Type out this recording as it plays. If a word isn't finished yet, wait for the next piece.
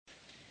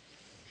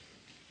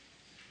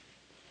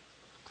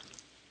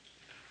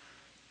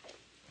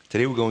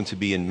Today we're going to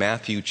be in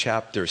Matthew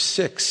chapter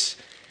 6,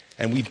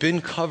 and we've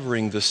been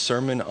covering the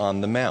Sermon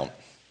on the Mount.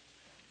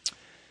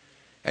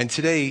 And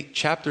today,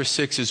 chapter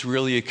 6 is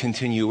really a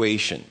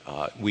continuation.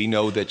 We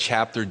know that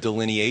chapter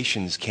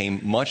delineations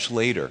came much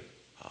later.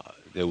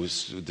 It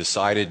was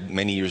decided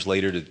many years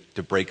later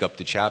to break up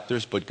the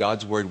chapters, but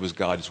God's word was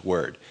God's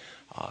word.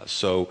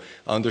 So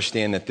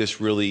understand that this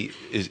really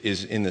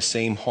is in the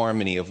same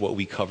harmony of what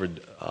we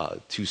covered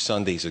 2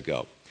 Sundays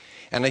ago.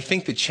 And I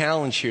think the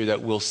challenge here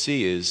that we'll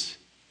see is,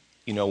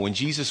 when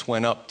Jesus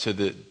went up to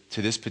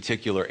this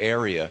particular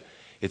area,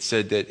 it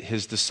said that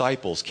his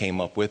disciples came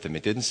up with him.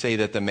 It didn't say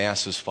that the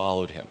masses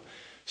followed him.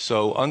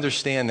 So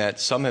understand that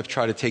some have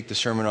tried to take the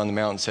Sermon on the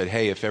Mount and said,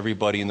 hey, if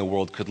everybody in the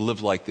world could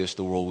live like this,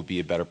 the world would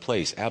be a better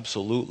place.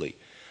 Absolutely.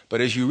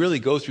 But as you really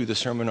go through the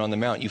Sermon on the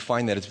Mount, you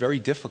find that it's very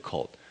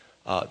difficult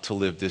to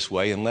live this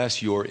way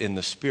unless you're in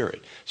the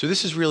Spirit. So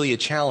this is really a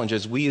challenge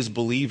as we as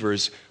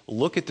believers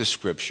look at the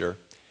Scripture,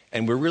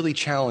 and we're really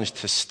challenged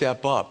to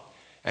step up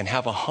and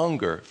have a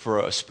hunger for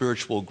a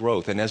spiritual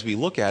growth. And as we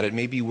look at it,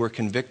 maybe we're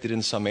convicted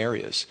in some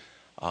areas.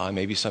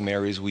 Maybe some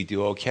areas we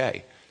do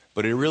okay.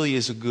 But it really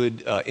is a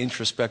good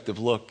introspective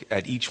look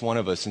at each one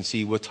of us and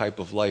see what type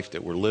of life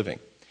that we're living.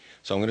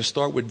 So I'm going to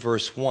start with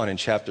verse 1 in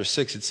chapter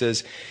 6. It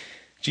says,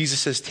 Jesus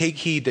says, "Take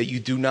heed that you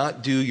do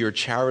not do your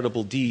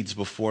charitable deeds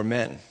before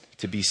men,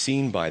 to be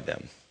seen by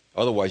them.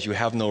 Otherwise you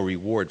have no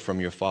reward from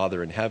your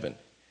Father in heaven.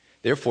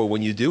 Therefore,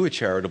 when you do a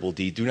charitable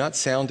deed, do not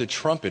sound a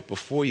trumpet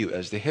before you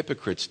as the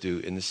hypocrites do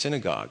in the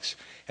synagogues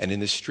and in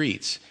the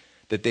streets,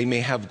 that they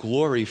may have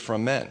glory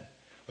from men.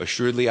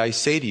 Assuredly, I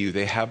say to you,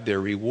 they have their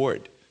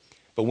reward.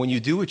 But when you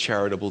do a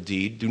charitable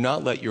deed, do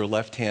not let your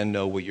left hand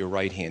know what your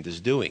right hand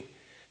is doing,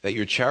 that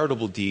your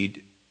charitable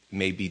deed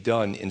may be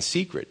done in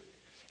secret.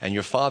 And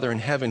your Father in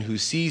heaven, who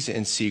sees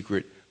in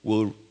secret,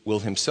 will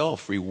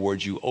himself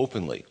reward you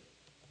openly."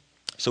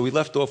 So we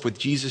left off with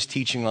Jesus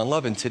teaching on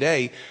love, and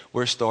today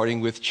we're starting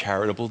with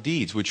charitable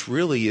deeds, which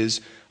really is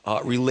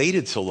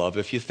related to love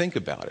if you think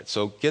about it.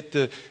 So get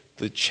the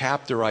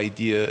chapter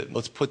idea,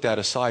 let's put that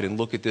aside and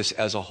look at this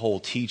as a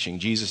whole teaching.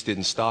 Jesus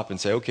didn't stop and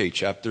say, okay,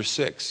 chapter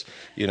 6,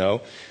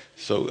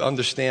 so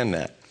understand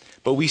that.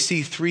 But we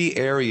see 3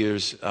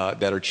 areas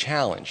that are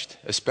challenged,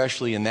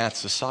 especially in that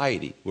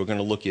society. We're going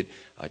to look at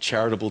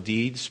charitable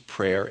deeds,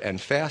 prayer, and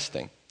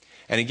fasting.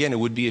 And again, it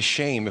would be a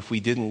shame if we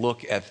didn't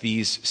look at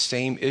these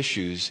same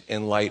issues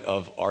in light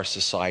of our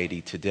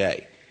society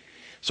today.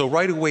 So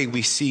right away,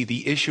 we see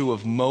the issue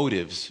of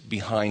motives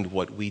behind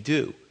what we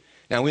do.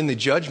 Now, in the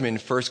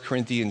judgment, 1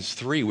 Corinthians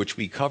 3, which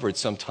we covered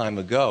some time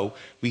ago,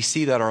 we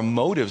see that our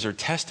motives are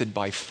tested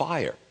by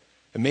fire.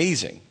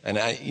 Amazing. And,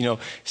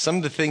 some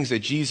of the things that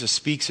Jesus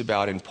speaks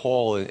about in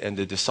Paul and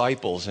the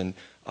disciples and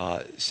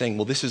saying,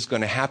 well, this is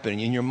going to happen. And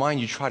in your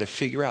mind, you try to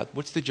figure out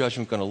what's the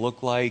judgment going to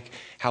look like,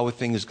 how a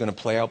thing is going to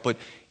play out. But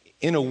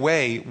in a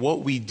way,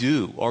 what we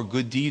do, our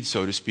good deeds,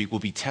 so to speak, will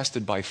be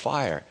tested by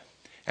fire.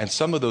 And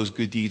some of those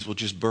good deeds will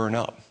just burn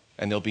up,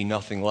 and there'll be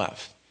nothing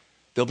left.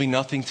 There'll be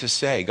nothing to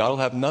say. God will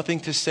have nothing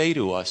to say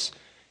to us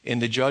in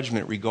the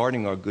judgment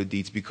regarding our good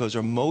deeds because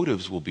our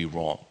motives will be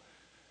wrong.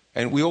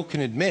 And we all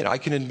can admit, I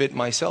can admit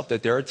myself,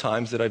 that there are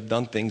times that I've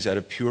done things out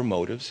of pure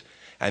motives,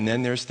 and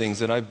then there's things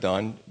that I've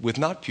done with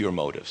not pure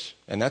motives.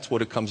 And that's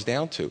what it comes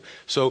down to.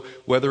 So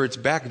whether it's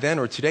back then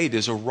or today,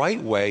 there's a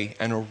right way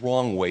and a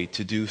wrong way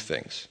to do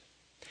things.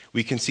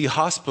 We can see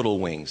hospital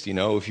wings.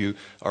 If you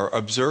are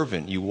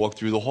observant, you walk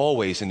through the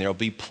hallways and there'll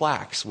be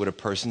plaques with a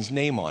person's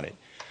name on it.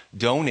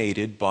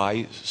 Donated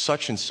by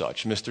such and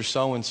such, Mr.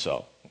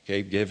 So-and-so.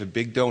 Okay, give a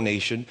big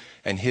donation,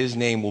 and his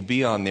name will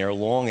be on there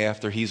long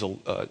after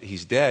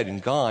he's dead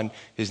and gone.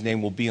 His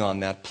name will be on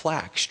that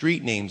plaque.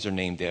 Street names are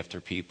named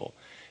after people.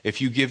 If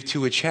you give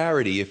to a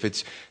charity, if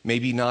it's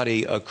maybe not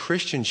a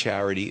Christian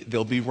charity,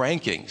 there'll be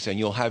rankings, and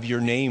you'll have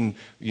your name,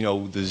 the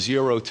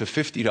 $0 to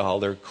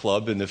 $50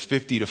 club and the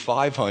 50 to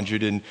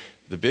 500, and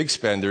the big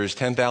spenders,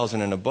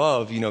 10,000 and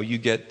above, you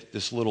get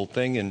this little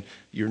thing and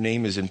your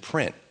name is in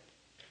print.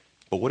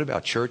 But what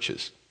about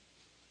churches?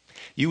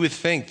 You would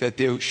think that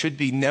there should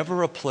be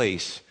never a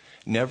place,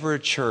 never a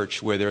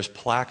church where there's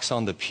plaques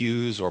on the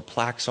pews or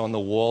plaques on the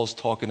walls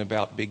talking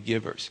about big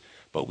givers,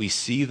 but we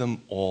see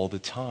them all the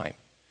time.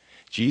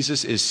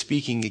 Jesus is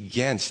speaking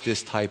against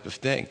this type of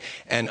thing.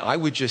 And I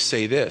would just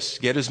say this,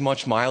 get as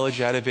much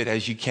mileage out of it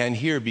as you can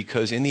here,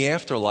 because in the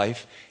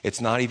afterlife,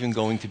 it's not even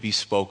going to be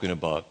spoken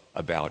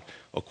about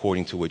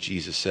according to what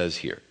Jesus says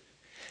here.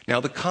 Now,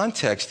 the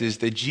context is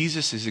that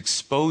Jesus is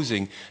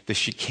exposing the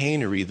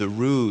chicanery, the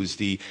ruse,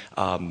 the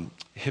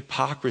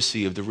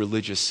hypocrisy of the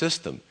religious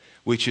system,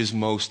 which is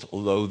most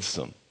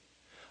loathsome.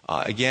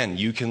 Again,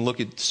 you can look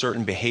at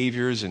certain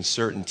behaviors and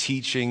certain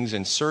teachings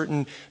and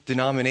certain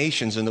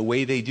denominations and the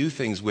way they do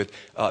things with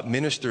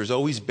ministers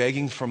always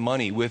begging for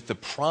money with the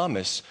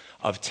promise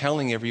of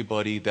telling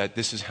everybody that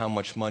this is how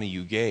much money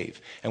you gave.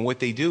 And what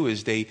they do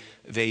is they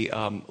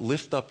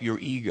lift up your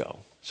ego.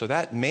 So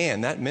that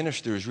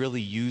minister is really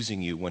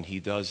using you when he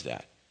does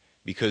that.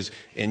 Because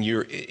in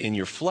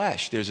your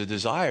flesh, there's a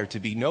desire to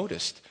be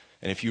noticed.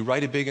 And if you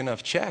write a big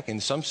enough check, in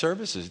some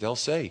services, they'll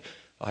say,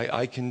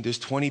 There's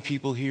 20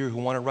 people here who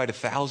want to write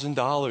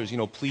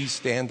 $1,000, please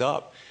stand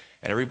up.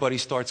 And everybody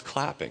starts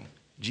clapping.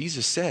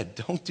 Jesus said,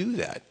 don't do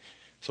that.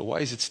 So why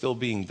is it still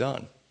being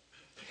done?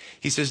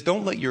 He says,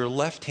 don't let your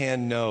left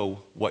hand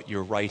know what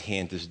your right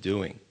hand is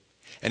doing.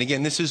 And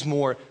again, this is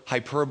more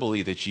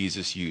hyperbole that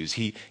Jesus used.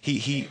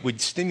 He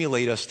would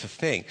stimulate us to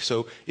think.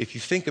 So if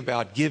you think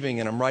about giving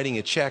and I'm writing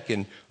a check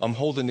and I'm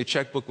holding the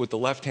checkbook with the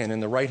left hand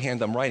and the right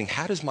hand I'm writing,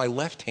 how does my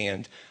left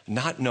hand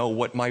not know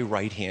what my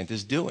right hand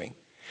is doing?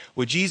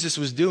 What Jesus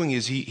was doing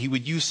is he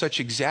would use such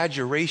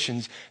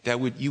exaggerations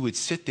that you would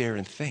sit there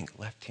and think,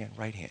 left hand,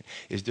 right hand.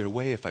 Is there a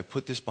way if I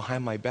put this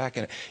behind my back?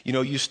 And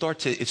it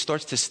starts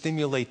to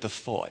stimulate the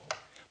thought.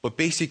 But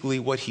basically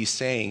what he's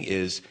saying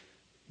is,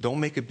 don't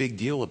make a big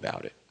deal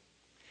about it.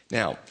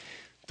 Now,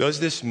 does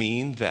this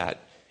mean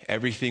that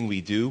everything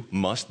we do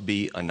must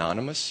be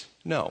anonymous?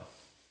 No.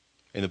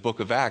 In the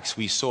book of Acts,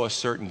 we saw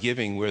certain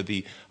giving where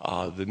the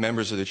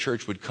members of the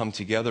church would come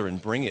together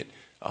and bring it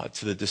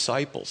to the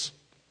disciples,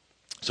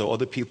 so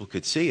other people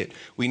could see it.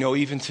 We know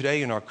even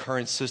today in our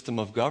current system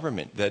of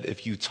government that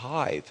if you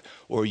tithe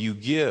or you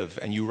give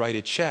and you write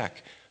a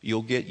check,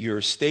 you'll get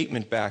your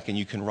statement back and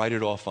you can write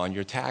it off on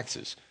your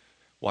taxes.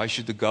 Why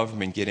should the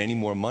government get any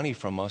more money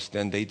from us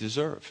than they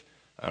deserve?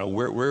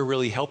 We're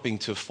really helping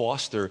to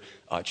foster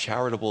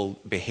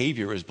charitable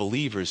behavior as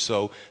believers,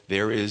 so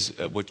there is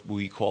what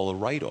we call a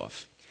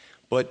write-off.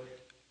 But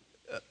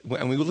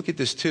when we look at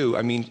this too,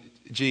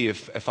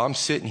 if I'm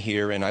sitting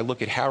here and I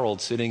look at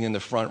Harold sitting in the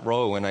front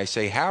row and I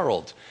say,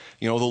 Harold,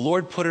 the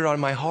Lord put it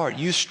on my heart,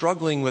 you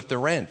struggling with the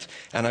rent,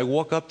 and I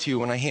walk up to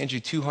you and I hand you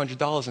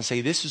 $200 and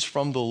say, this is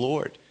from the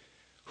Lord.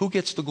 Who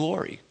gets the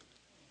glory?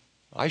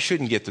 I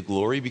shouldn't get the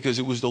glory because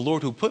it was the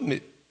Lord who put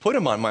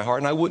him on my heart,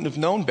 and I wouldn't have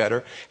known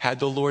better had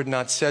the Lord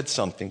not said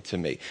something to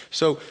me.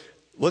 So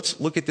let's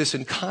look at this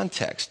in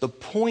context. The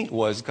point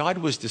was God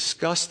was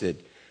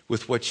disgusted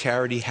with what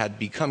charity had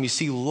become. You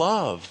see,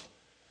 love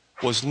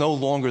was no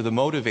longer the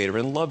motivator,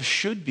 and love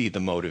should be the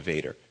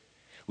motivator.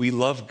 We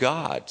love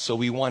God, so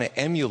we want to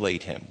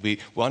emulate him. We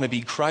want to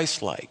be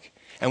Christ-like.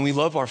 And we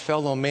love our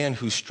fellow man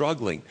who's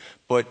struggling.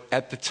 But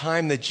at the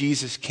time that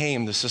Jesus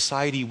came, the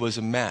society was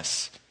a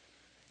mess.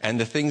 And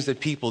the things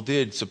that people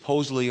did,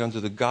 supposedly under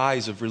the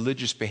guise of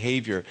religious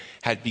behavior,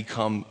 had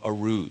become a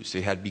ruse. They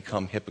had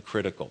become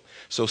hypocritical.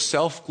 So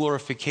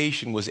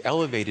self-glorification was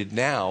elevated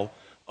now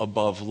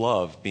above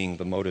love being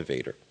the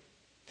motivator.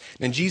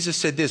 And Jesus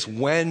said this,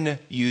 when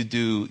you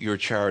do your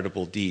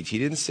charitable deeds. He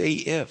didn't say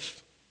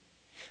if.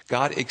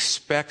 God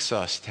expects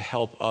us to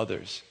help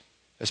others,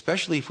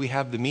 especially if we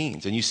have the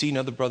means. And you see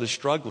another brother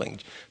struggling.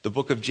 The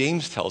book of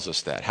James tells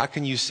us that. How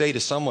can you say to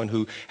someone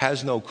who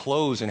has no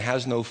clothes and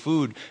has no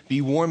food,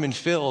 be warm and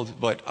filled,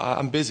 but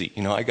I'm busy.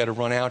 I got to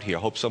run out here.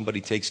 I hope somebody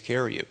takes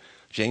care of you.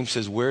 James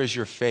says, where is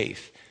your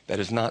faith? That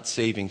is not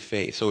saving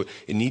faith. So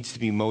it needs to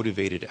be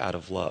motivated out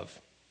of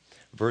love.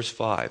 Verse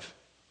 5.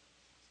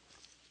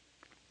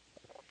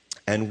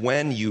 And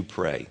when you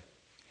pray,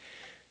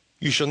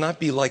 you shall not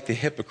be like the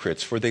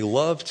hypocrites, for they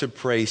love to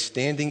pray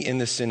standing in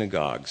the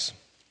synagogues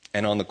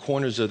and on the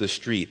corners of the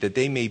street, that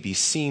they may be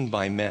seen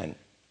by men.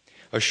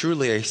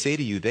 Assuredly, I say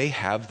to you, they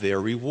have their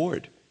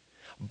reward.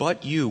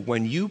 But you,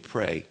 when you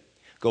pray,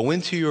 go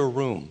into your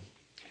room,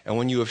 and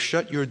when you have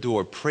shut your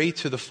door, pray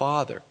to the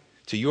Father,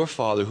 to your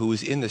Father who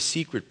is in the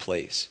secret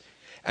place,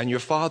 and your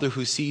Father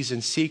who sees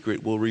in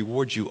secret will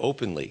reward you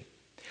openly.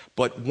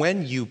 But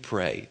when you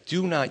pray,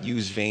 do not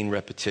use vain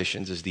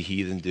repetitions as the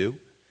heathen do,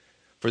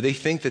 for they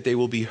think that they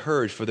will be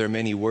heard for their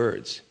many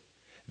words.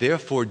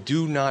 Therefore,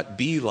 do not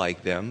be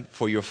like them,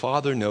 for your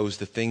Father knows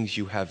the things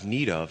you have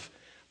need of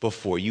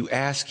before you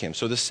ask him.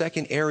 So the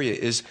second area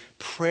is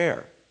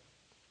prayer.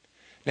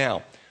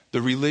 Now,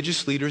 the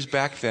religious leaders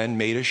back then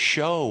made a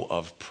show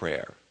of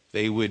prayer.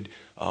 They would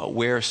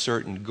wear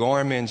certain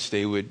garments.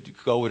 They would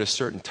go at a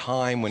certain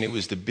time when it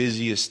was the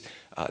busiest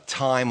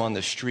time on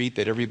the street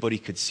that everybody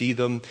could see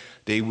them.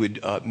 They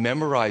would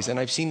memorize, and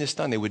I've seen this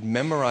done, they would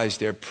memorize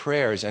their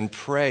prayers and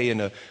pray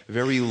in a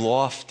very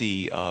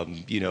lofty,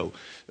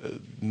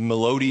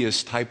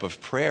 melodious type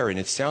of prayer, and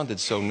it sounded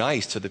so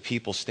nice to the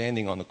people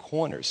standing on the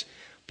corners,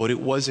 but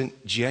it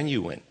wasn't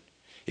genuine.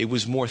 It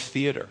was more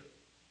theater.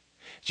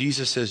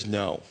 Jesus says,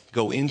 no,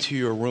 go into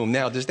your room.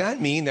 Now, does that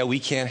mean that we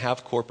can't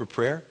have corporate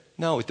prayer?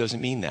 No, it doesn't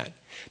mean that.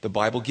 The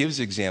Bible gives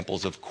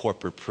examples of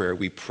corporate prayer.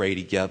 We pray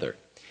together.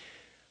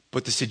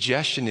 But the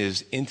suggestion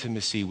is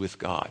intimacy with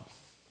God.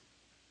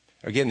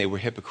 Again, they were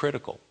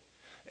hypocritical.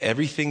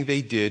 Everything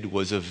they did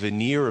was a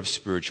veneer of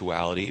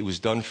spirituality. It was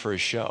done for a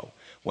show.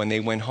 When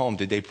they went home,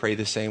 did they pray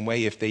the same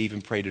way? If they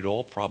even prayed at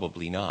all,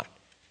 probably not.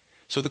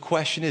 So the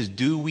question is,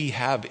 do we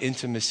have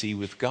intimacy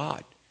with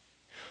God?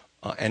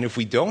 And if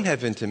we don't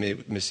have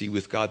intimacy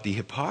with God, the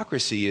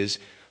hypocrisy is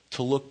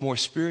to look more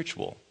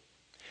spiritual.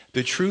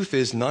 The truth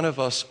is none of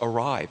us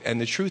arrive. And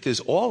the truth is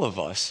all of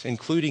us,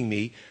 including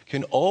me,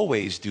 can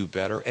always do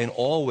better and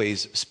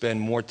always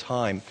spend more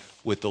time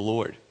with the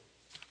Lord.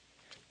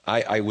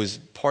 I was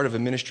part of a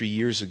ministry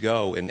years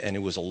ago, and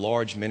it was a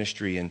large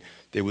ministry, and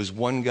there was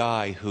one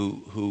guy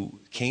who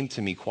came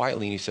to me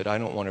quietly, and he said, I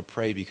don't want to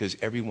pray because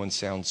everyone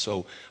sounds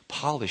so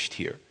polished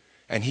here.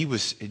 And he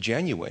was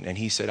genuine, and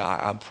he said,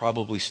 I'll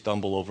probably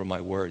stumble over my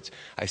words.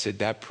 I said,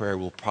 that prayer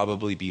will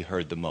probably be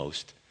heard the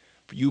most.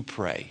 You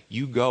pray,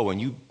 you go,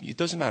 and it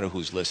doesn't matter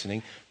who's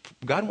listening.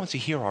 God wants to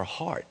hear our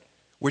heart.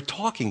 We're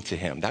talking to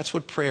him. That's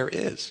what prayer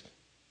is.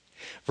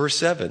 Verse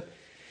 7,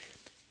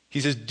 he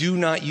says, do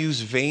not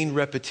use vain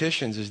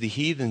repetitions as the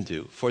heathen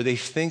do, for they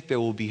think they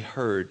will be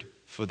heard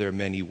for their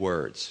many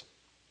words.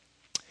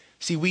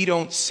 See, we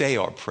don't say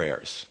our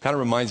prayers. Kind of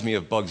reminds me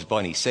of Bugs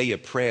Bunny. Say your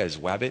prayers,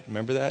 Wabbit.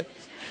 Remember that?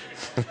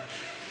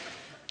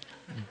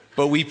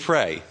 But we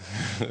pray.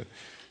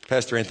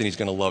 Pastor Anthony's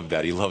going to love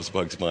that. He loves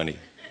Bugs Bunny.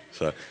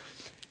 So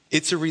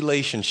it's a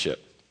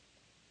relationship.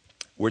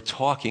 We're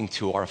talking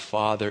to our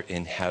Father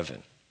in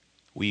heaven.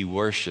 We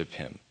worship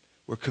him.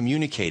 We're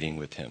communicating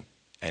with him,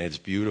 and it's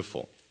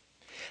beautiful.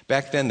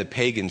 Back then, the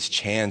pagans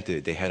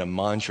chanted. They had a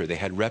mantra. They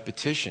had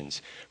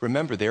repetitions.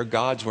 Remember, their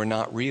gods were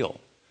not real,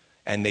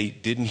 and they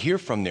didn't hear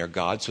from their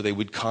God, so they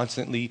would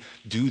constantly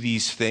do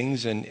these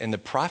things. And the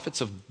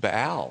prophets of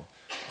Baal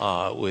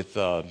with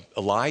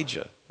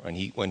Elijah, when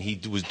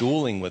he was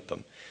dueling with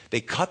them,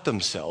 they cut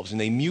themselves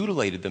and they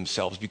mutilated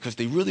themselves because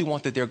they really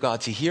wanted their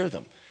God to hear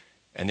them,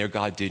 and their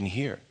God didn't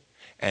hear.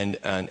 And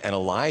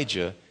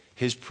Elijah,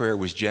 his prayer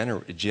was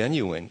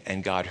genuine,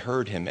 and God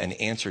heard him and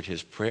answered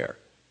his prayer.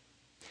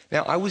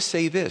 Now, I would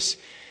say this.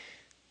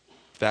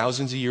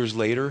 Thousands of years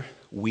later,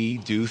 we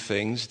do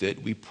things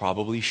that we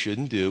probably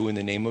shouldn't do in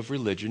the name of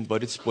religion,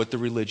 but it's what the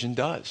religion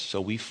does,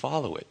 so we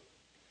follow it.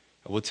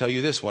 I will tell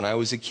you this. When I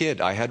was a kid,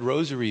 I had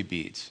rosary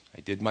beads.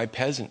 I did my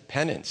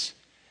penance.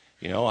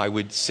 I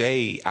would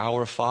say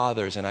Our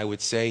Fathers and I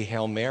would say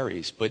Hail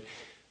Marys. But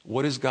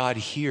what does God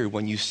hear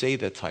when you say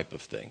that type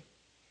of thing?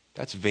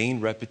 That's vain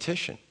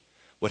repetition.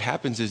 What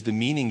happens is the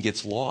meaning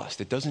gets lost.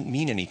 It doesn't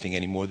mean anything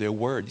anymore. They're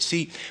words.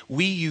 See,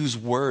 we use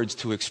words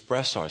to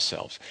express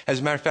ourselves. As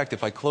a matter of fact,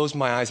 if I closed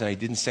my eyes and I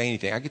didn't say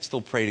anything, I could still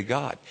pray to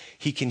God.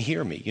 He can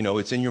hear me.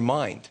 It's in your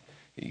mind.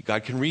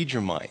 God can read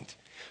your mind.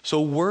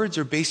 So words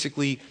are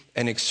basically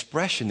an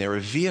expression. They're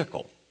a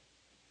vehicle.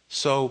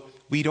 So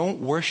we don't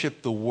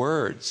worship the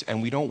words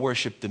and we don't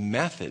worship the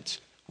methods.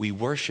 We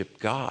worship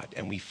God,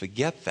 and we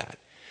forget that.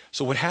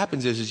 So what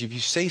happens is if you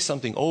say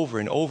something over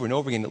and over and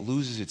over again, it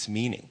loses its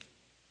meaning.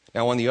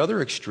 Now, on the other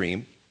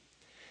extreme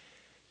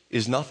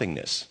is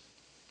nothingness.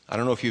 I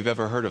don't know if you've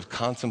ever heard of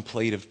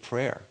contemplative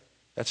prayer.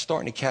 That's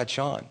starting to catch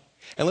on.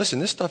 And listen,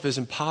 this stuff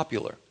isn't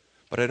popular,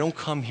 but I don't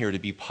come here to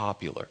be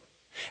popular.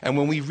 And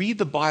when we read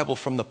the Bible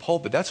from the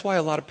pulpit, that's why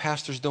a lot of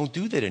pastors don't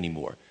do that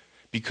anymore,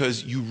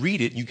 because you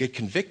read it, you get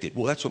convicted.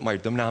 Well, that's what my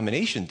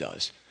denomination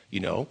does,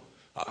 You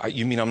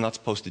mean I'm not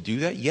supposed to do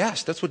that?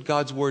 Yes, that's what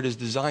God's word is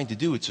designed to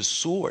do. It's a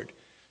sword.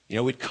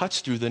 It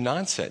cuts through the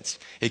nonsense,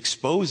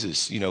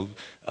 exposes,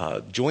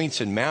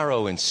 joints and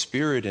marrow and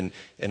spirit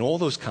and all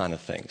those kind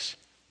of things.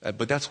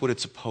 But that's what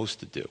it's supposed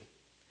to do.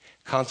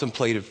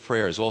 Contemplative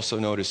prayer is also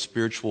known as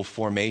spiritual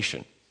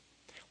formation.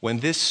 When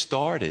this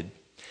started,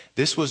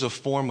 this was a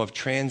form of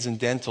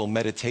transcendental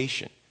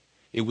meditation.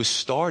 It was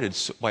started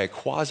by a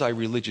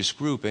quasi-religious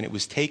group, and it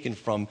was taken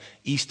from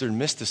Eastern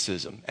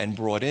mysticism and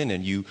brought in,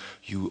 and you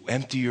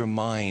empty your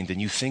mind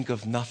and you think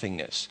of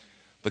nothingness.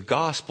 The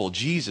gospel,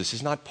 Jesus,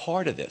 is not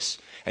part of this.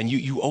 And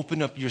you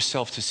open up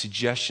yourself to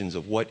suggestions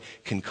of what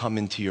can come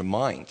into your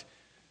mind.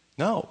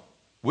 No,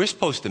 we're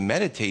supposed to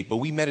meditate, but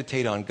we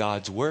meditate on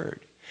God's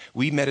word.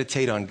 We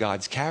meditate on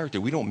God's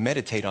character. We don't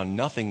meditate on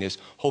nothingness,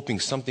 hoping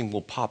something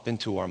will pop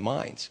into our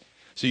minds.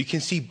 So you can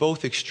see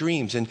both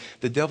extremes, and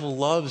the devil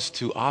loves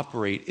to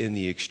operate in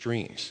the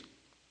extremes.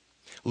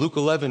 Luke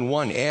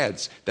 11:1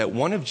 adds that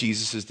one of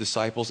Jesus'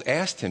 disciples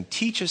asked him,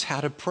 "Teach us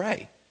how to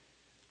pray."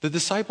 The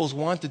disciples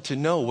wanted to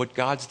know what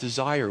God's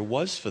desire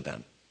was for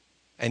them.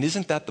 And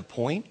isn't that the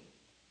point?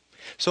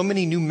 So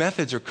many new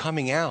methods are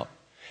coming out.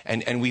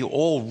 And we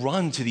all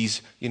run to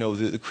these,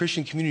 the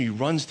Christian community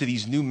runs to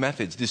these new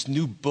methods, this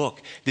new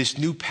book, this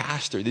new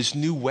pastor, this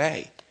new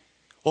way.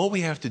 All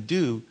we have to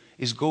do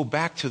is go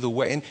back to the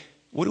way. And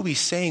what are we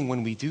saying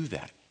when we do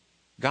that?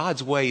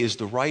 God's way is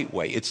the right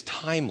way. It's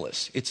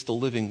timeless. It's the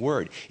living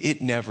word.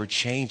 It never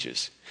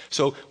changes.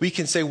 So we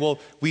can say, well,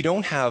 we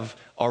don't have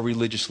our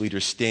religious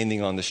leaders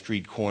standing on the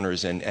street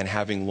corners and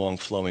having long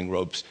flowing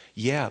robes.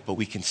 Yeah, but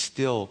we can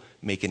still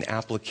make an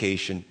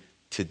application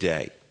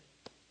today.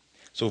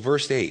 So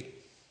verse 8.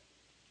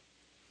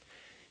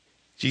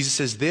 Jesus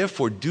says,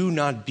 therefore, do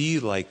not be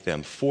like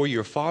them, for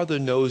your Father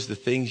knows the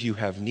things you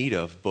have need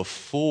of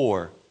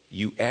before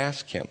you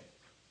ask him.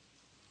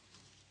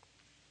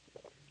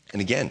 And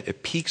again,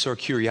 it piques our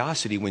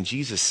curiosity when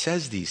Jesus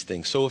says these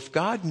things. So if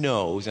God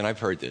knows, and I've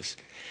heard this,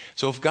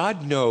 so if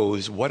God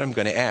knows what I'm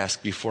going to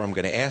ask before I'm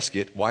going to ask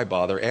it, why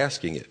bother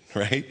asking it,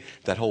 right?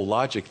 That whole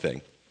logic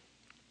thing.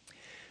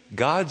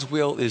 God's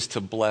will is to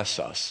bless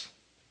us,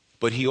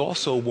 but he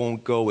also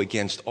won't go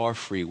against our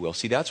free will.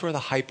 See, that's where the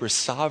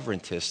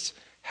hyper-sovereigntists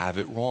have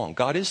it wrong.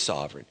 God is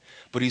sovereign,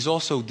 but he's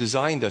also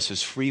designed us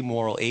as free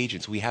moral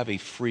agents. We have a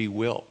free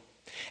will.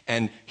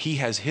 And he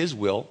has his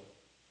will,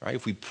 right?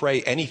 If we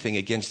pray anything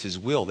against his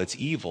will that's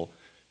evil,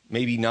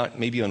 maybe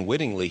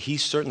unwittingly,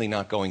 he's certainly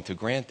not going to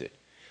grant it.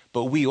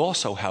 But we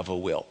also have a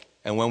will.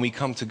 And when we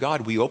come to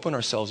God, we open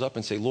ourselves up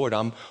and say, Lord,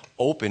 I'm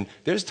open.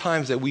 There's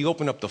times that we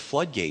open up the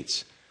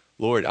floodgates.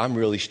 Lord, I'm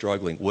really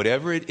struggling.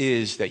 Whatever it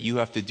is that you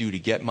have to do to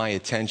get my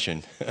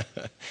attention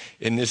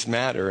in this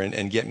matter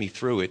and get me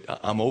through it,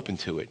 I'm open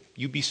to it.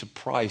 You'd be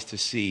surprised to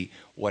see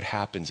what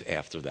happens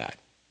after that,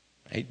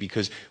 right?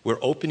 Because we're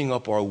opening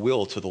up our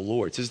will to the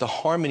Lord. This is the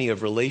harmony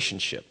of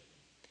relationship.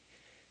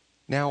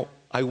 Now,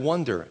 I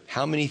wonder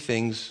how many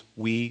things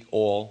we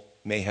all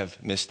may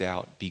have missed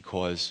out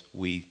because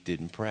we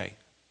didn't pray,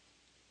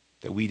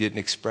 that we didn't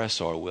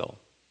express our will,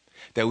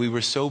 that we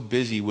were so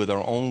busy with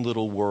our own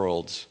little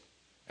worlds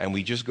and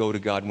we just go to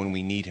God when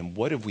we need him.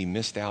 What have we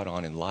missed out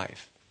on in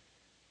life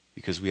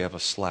because we have a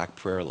slack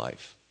prayer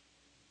life?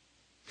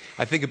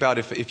 I think about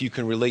if you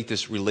can relate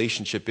this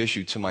relationship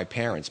issue to my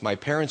parents. My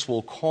parents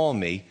will call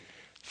me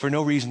for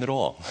no reason at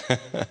all.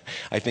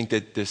 I think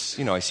that this,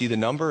 I see the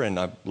number and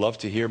I love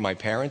to hear my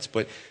parents,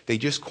 but they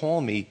just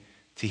call me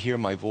to hear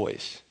my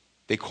voice.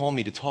 They call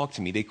me to talk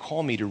to me. They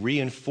call me to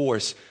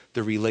reinforce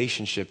the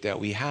relationship that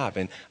we have.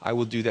 And I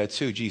will do that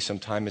too. Gee, some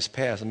time has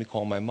passed. Let me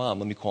call my mom.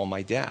 Let me call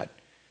my dad.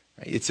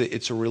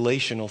 It's a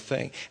relational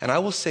thing. And I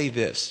will say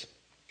this.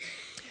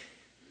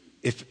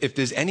 If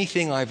there's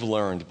anything I've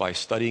learned by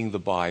studying the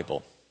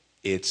Bible,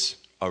 it's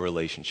a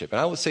relationship.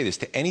 And I would say this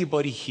to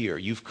anybody here.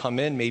 You've come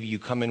in, maybe you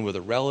come in with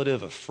a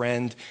relative, a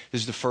friend.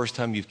 This is the first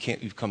time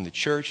you've come to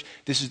church.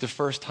 This is the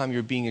first time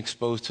you're being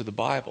exposed to the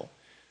Bible.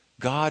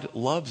 God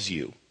loves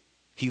you.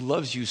 He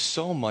loves you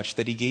so much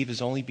that he gave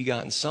his only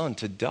begotten son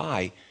to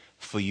die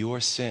for your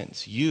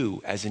sins.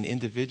 You as an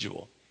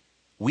individual.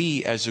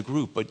 We as a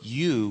group, but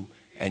you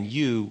and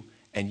you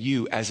and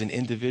you as an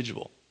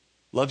individual.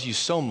 Loves you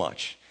so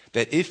much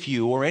that if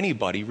you or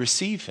anybody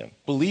receive him,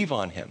 believe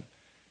on him,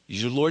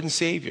 he's your Lord and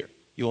Savior,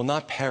 you will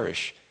not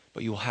perish,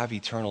 but you will have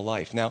eternal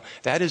life. Now,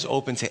 that is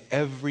open to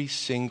every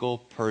single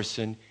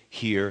person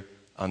here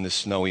on this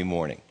snowy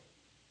morning.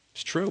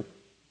 It's true.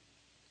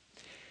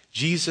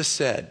 Jesus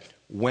said,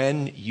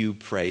 when you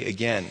pray,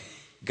 again,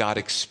 God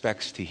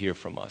expects to hear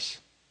from us.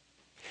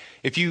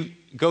 If you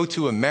go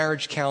to a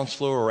marriage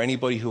counselor or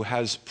anybody who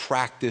has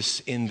practice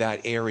in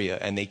that area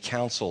and they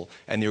counsel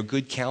and they're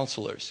good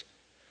counselors,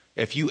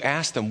 if you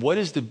ask them, what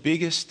is the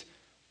biggest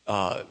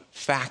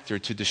factor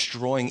to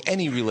destroying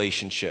any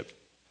relationship,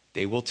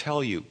 they will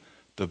tell you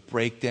the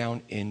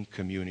breakdown in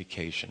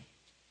communication.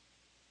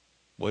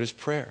 What is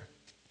prayer?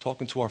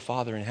 Talking to our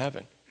Father in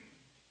heaven.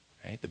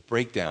 Right? The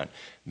breakdown.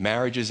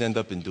 Marriages end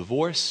up in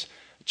divorce.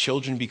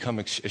 Children become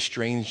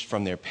estranged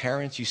from their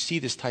parents. You see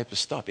this type of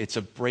stuff. It's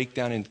a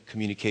breakdown in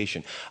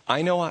communication.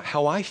 I know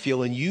how I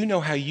feel and you know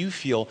how you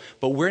feel,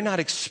 but we're not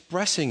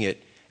expressing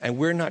it and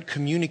we're not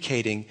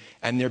communicating,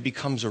 and there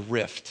becomes a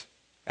rift.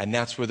 And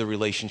that's where the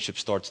relationship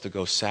starts to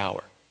go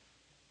sour.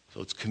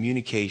 So it's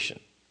communication.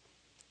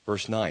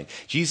 Verse 9.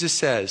 Jesus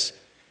says,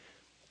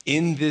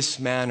 in this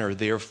manner,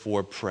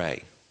 therefore,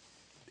 pray.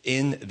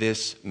 In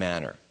this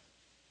manner.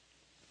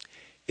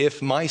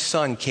 If my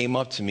son came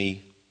up to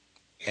me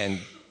and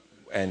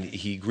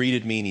he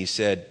greeted me and he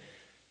said,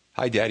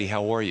 hi, Daddy,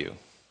 how are you?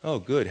 Oh,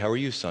 good. How are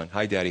you, son?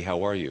 Hi, Daddy,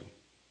 how are you?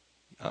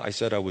 I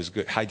said I was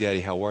good. Hi,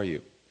 Daddy, how are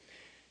you?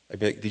 I'd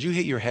be like, did you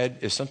hit your head?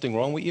 Is something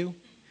wrong with you?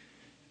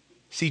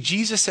 See,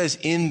 Jesus says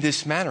in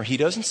this manner. He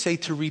doesn't say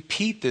to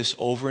repeat this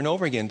over and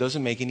over again. It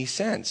doesn't make any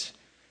sense.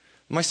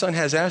 My son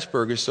has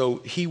Asperger's, so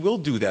he will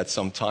do that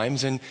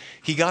sometimes. And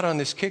he got on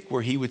this kick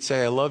where he would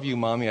say, I love you,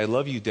 Mommy, I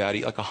love you,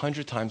 Daddy, like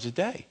 100 times a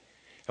day.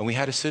 And we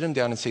had to sit him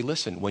down and say,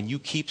 listen, when you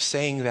keep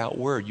saying that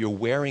word, you're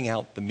wearing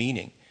out the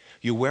meaning.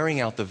 You're wearing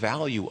out the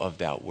value of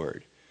that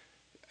word.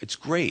 It's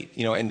great,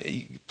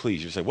 and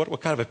please, you say, what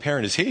kind of a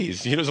parent is he?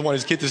 He doesn't want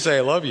his kid to say,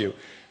 I love you.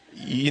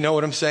 You know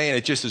what I'm saying?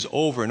 It just is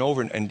over and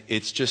over, and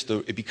it's just,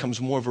 it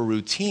becomes more of a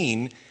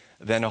routine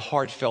than a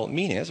heartfelt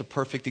meaning. That's a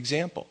perfect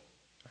example.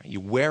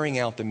 You're wearing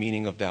out the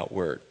meaning of that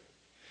word.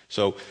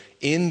 So,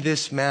 in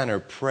this manner,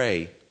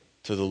 pray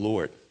to the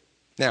Lord.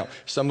 Now,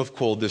 some have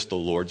called this the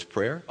Lord's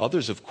Prayer.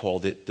 Others have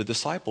called it the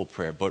disciple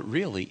prayer. But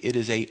really, it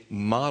is a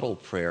model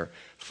prayer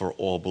for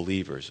all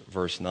believers.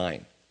 Verse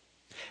 9.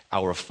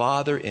 Our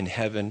Father in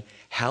heaven,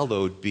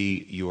 hallowed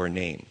be your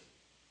name.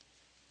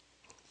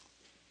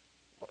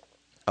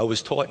 I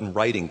was taught in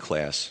writing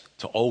class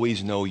to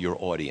always know your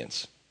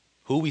audience.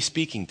 Who are we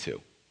speaking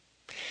to?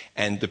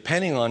 And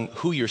depending on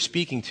who you're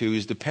speaking to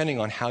is depending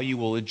on how you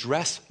will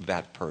address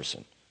that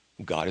person.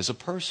 God is a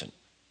person.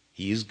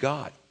 He is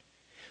God.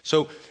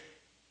 So,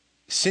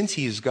 since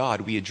he is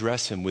God, we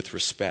address him with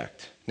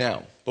respect.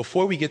 Now,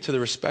 before we get to the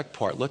respect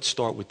part, let's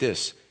start with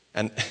this.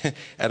 And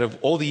out of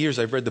all the years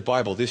I've read the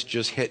Bible, this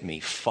just hit me.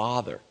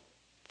 Father,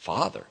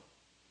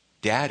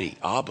 Daddy,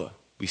 Abba,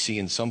 we see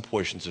in some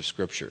portions of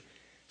Scripture.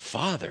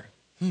 Father.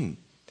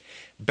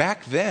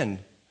 Back then,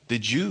 the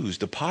Jews,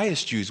 the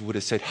pious Jews, would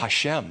have said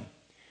Hashem,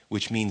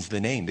 which means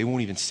the name. They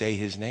won't even say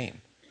his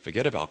name.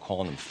 Forget about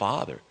calling him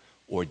father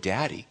or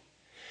daddy.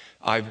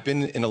 I've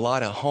been in a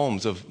lot of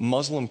homes of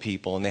Muslim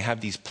people, and they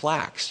have these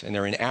plaques, and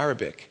they're in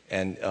Arabic,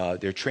 and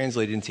they're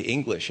translated into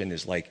English, and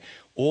there's like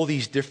all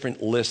these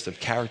different lists of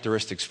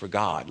characteristics for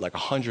God, like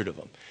 100 of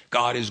them.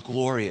 God is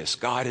glorious.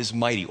 God is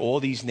mighty.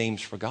 All these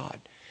names for God.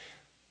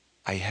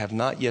 I have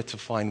not yet to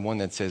find one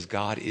that says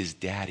God is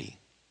daddy.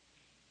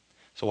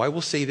 So I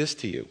will say this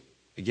to you.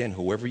 Again,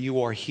 whoever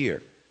you are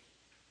here,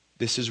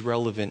 this is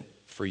relevant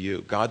for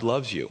you. God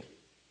loves you,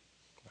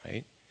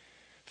 right?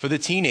 For the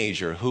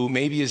teenager who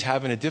maybe is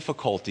having a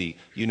difficulty,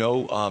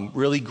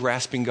 really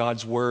grasping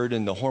God's word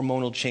and the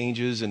hormonal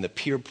changes and the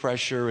peer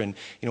pressure and,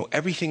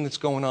 everything that's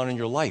going on in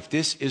your life,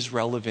 this is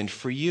relevant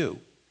for you.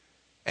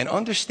 And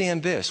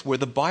understand this, where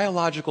the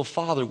biological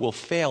father will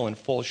fail and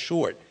fall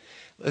short.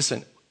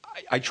 Listen,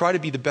 I try to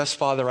be the best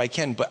father I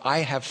can, but I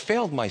have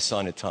failed my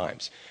son at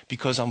times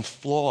because I'm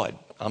flawed,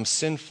 I'm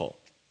sinful.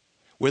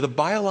 Where the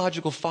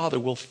biological father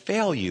will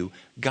fail you,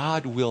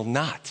 God will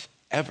not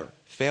ever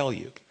fail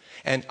you.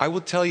 And I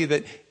will tell you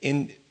that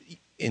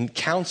in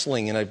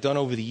counseling, and I've done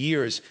over the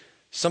years,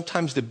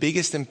 sometimes the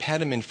biggest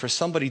impediment for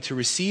somebody to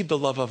receive the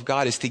love of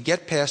God is to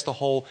get past the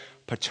whole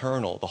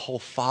paternal, the whole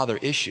father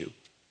issue.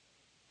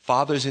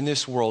 Fathers in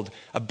this world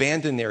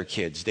abandon their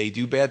kids. They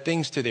do bad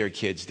things to their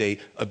kids. They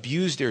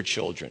abuse their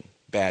children,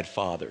 bad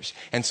fathers.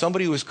 And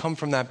somebody who has come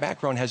from that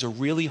background has a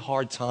really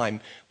hard time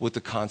with the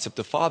concept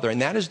of father.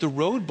 And that is the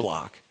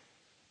roadblock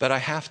that I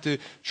have to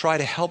try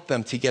to help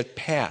them to get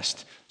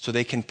past so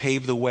they can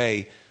pave the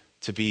way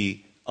to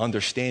be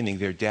understanding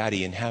their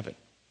daddy in heaven.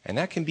 And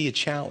that can be a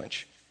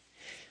challenge.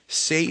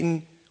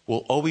 Satan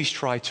will always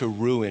try to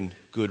ruin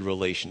good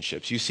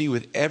relationships. You see,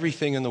 with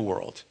everything in the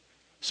world.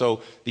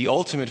 So the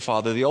ultimate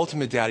father, the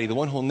ultimate daddy, the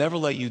one who will never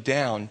let you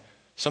down,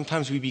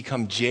 sometimes we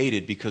become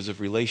jaded because of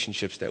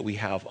relationships that we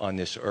have on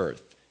this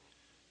earth.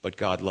 But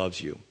God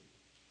loves you.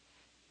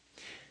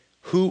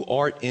 Who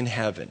art in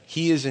heaven?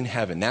 He is in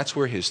heaven. That's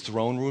where his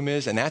throne room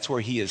is, and that's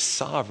where he is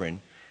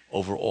sovereign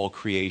over all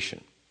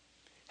creation.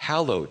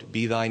 Hallowed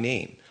be thy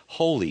name.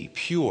 Holy,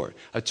 pure,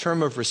 a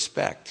term of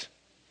respect.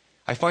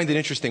 I find it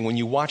interesting when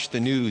you watch the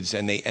news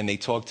and they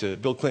talk to,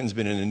 Bill Clinton's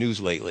been in the news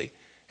lately.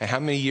 And how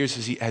many years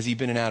has he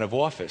been out of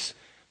office?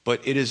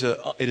 But it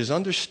is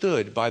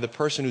understood by the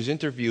person who's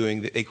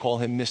interviewing that they call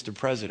him Mr.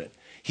 President.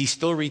 He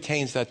still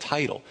retains that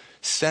title.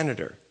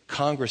 Senator,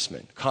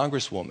 congressman,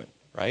 congresswoman,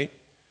 right?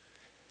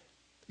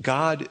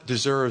 God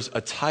deserves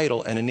a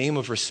title and a name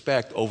of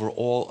respect over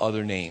all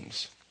other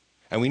names.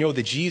 And we know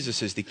that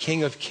Jesus is the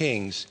King of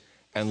Kings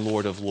and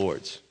Lord of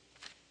Lords.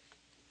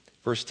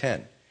 Verse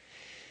 10.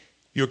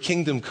 Your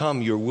kingdom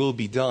come, your will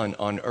be done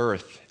on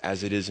earth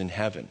as it is in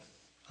heaven.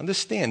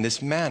 Understand this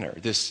manner,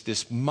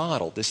 this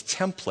model, this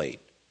template.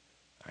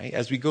 Right?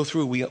 As we go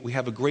through, we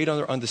have a great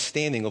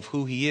understanding of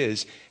who he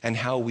is and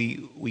how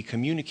we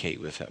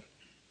communicate with him.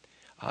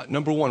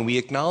 Number one, we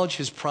acknowledge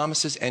his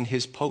promises and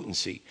his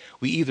potency.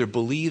 We either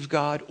believe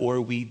God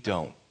or we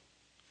don't.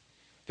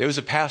 There was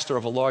a pastor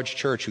of a large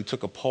church who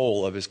took a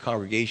poll of his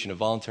congregation, a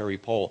voluntary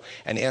poll,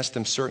 and asked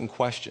them certain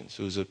questions.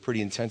 It was a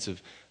pretty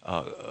intensive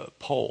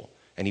poll.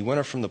 And he went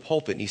up from the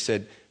pulpit and he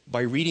said,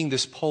 by reading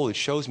this poll, it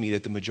shows me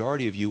that the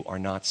majority of you are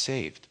not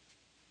saved.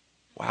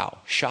 Wow,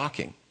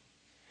 shocking.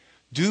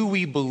 Do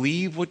we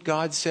believe what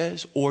God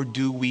says or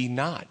do we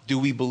not? Do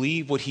we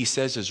believe what he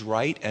says is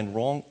right and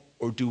wrong,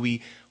 or do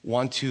we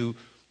want to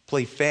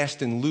play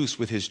fast and loose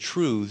with his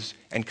truths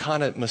and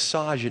kind of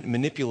massage it and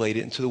manipulate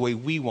it into the way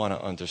we want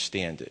to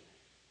understand it?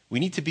 We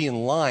need to be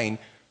in line.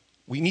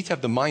 We need to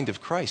have the mind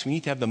of Christ. We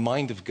need to have the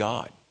mind of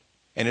God.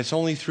 And it's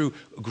only through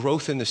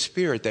growth in the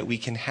Spirit that we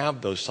can have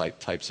those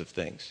types of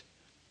things.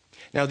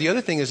 Now, the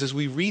other thing is, as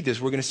we read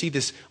this, we're going to see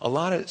this, a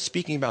lot of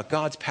speaking about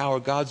God's power,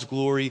 God's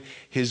glory,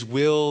 his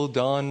will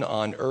done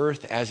on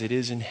earth as it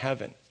is in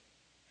heaven.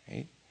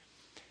 Right?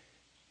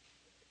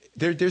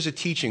 There's a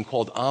teaching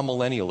called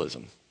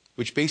amillennialism,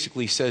 which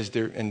basically says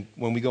and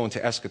when we go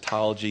into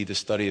eschatology, the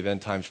study of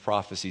end times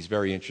prophecy is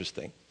very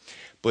interesting.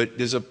 But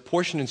there's a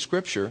portion in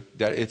Scripture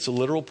that it's a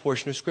literal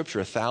portion of Scripture,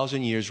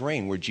 1,000 years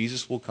reign, where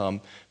Jesus will come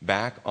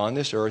back on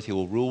this earth. He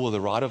will rule with a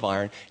rod of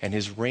iron, and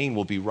his reign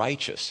will be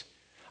righteous.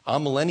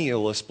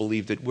 Amillennialists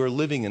believe that we're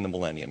living in the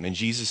millennium, and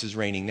Jesus is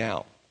reigning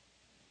now.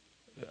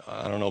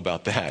 I don't know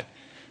about that,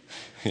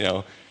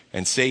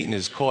 And Satan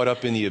is caught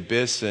up in the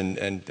abyss, and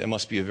there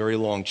must be a very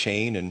long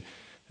chain, and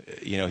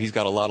he's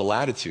got a lot of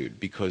latitude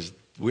because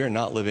we're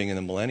not living in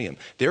the millennium.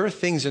 There are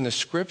things in the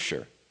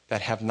Scripture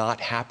that have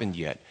not happened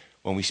yet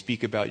when we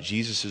speak about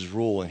Jesus'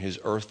 rule and his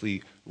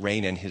earthly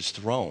reign and his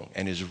throne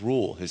and his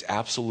rule, his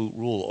absolute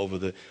rule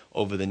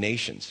over the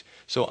nations.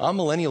 So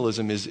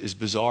amillennialism is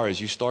bizarre.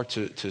 As you start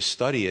to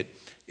study it,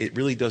 it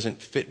really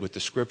doesn't fit with the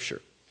Scripture.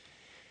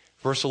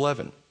 Verse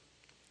 11,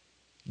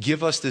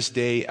 give us this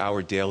day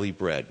our daily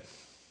bread.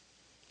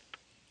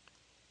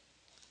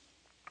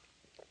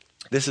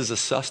 This is a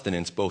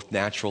sustenance, both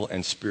natural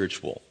and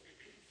spiritual.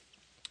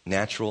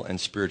 Natural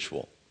and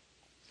spiritual.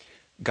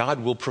 God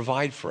will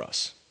provide for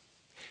us.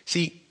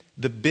 See,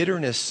 The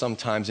bitterness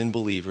sometimes in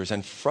believers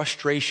and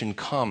frustration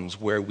comes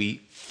where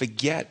we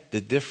forget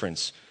the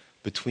difference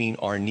between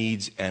our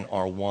needs and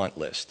our want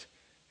list,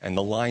 and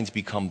the lines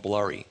become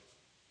blurry.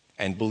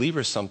 And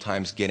believers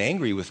sometimes get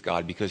angry with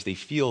God because they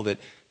feel that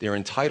they're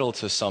entitled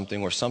to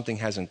something or something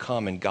hasn't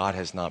come and God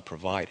has not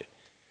provided.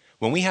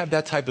 When we have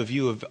that type of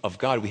view of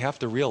God, we have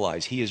to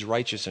realize He is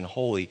righteous and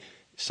holy.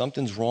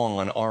 Something's wrong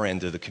on our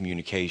end of the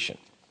communication.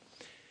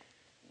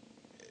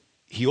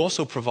 He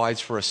also provides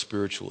for us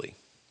spiritually.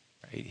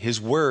 Right? His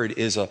word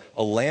is a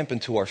lamp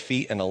unto our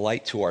feet and a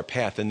light to our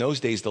path. In those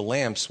days, the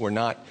lamps were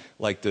not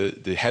like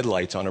the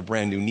headlights on a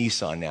brand new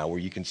Nissan now where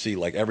you can see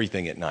like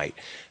everything at night.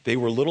 They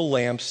were little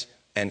lamps,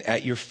 and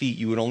at your feet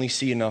you would only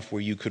see enough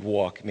where you could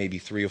walk maybe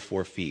 3 or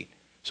 4 feet.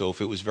 So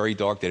if it was very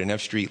dark, they didn't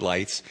have street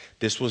lights,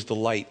 this was the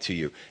light to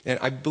you. And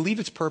I believe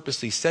it's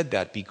purposely said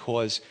that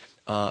because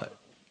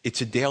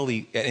it's a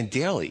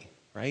daily,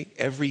 right?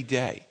 Every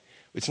day.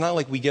 It's not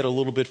like we get a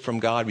little bit from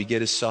God, we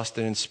get His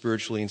sustenance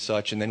spiritually and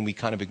such, and then we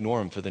kind of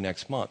ignore Him for the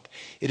next month.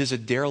 It is a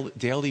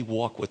daily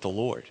walk with the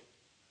Lord.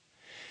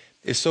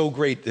 It's so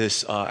great,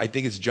 I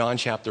think it's John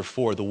chapter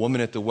 4, the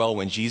woman at the well,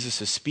 when Jesus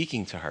is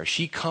speaking to her,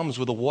 she comes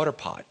with a water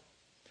pot,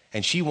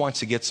 and she wants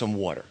to get some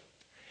water.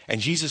 And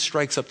Jesus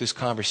strikes up this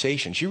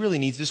conversation. She really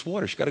needs this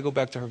water. She's got to go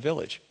back to her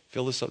village,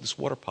 fill this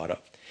water pot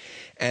up.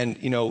 And,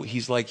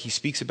 he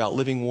speaks about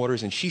living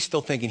waters, and she's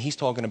still thinking he's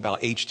talking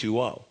about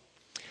H2O.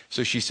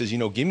 So she says,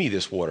 give me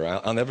this water.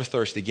 I'll never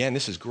thirst again.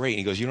 This is great. And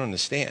he goes, you don't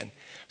understand.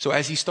 So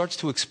as he starts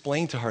to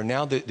explain to her,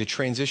 now the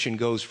transition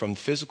goes from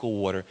physical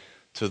water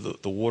to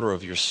the water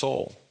of your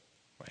soul,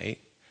 right?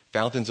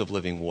 Fountains of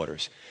living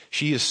waters.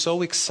 She is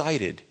so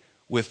excited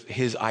with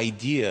his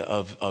idea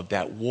of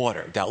that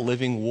water, that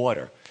living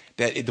water,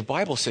 that the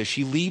Bible says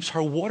she leaves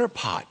her water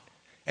pot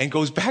and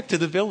goes back to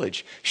the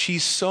village.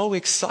 She's so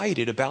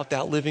excited about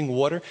that living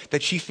water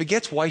that she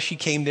forgets why she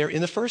came there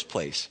in the first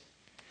place.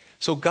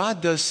 So God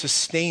does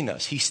sustain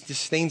us. He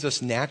sustains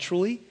us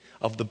naturally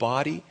of the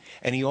body,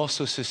 and He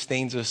also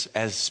sustains us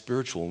as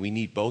spiritual. We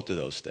need both of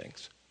those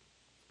things.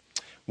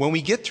 When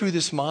we get through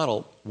this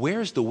model,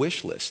 where's the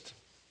wish list?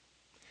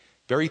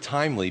 Very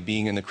timely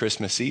being in the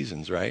Christmas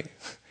seasons, right?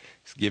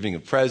 Giving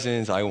of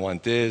presents, I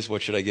want this,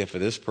 what should I get for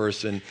this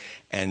person?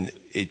 And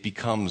it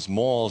becomes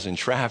malls and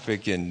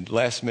traffic and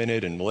last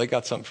minute, and well, they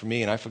got something for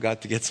me and I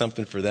forgot to get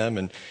something for them,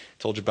 and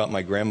told you about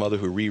my grandmother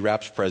who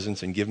rewraps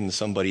presents and gives them to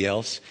somebody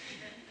else.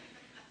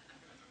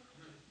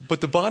 But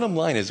the bottom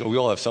line is, we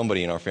all have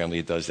somebody in our family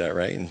that does that,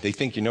 right? And they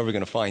think you're never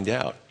going to find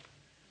out.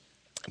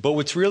 But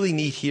what's really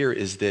neat here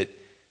is that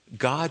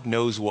God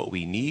knows what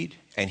we need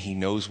and He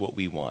knows what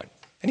we want.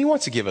 And He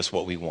wants to give us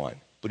what we want,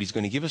 but He's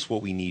going to give us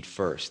what we need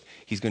first.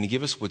 He's going to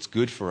give us what's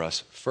good for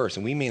us first,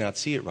 and we may not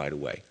see it right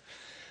away.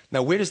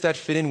 Now, where does that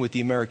fit in with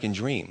the American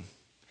dream?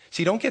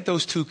 See, don't get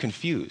those two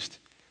confused.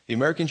 The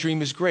American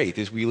dream is great.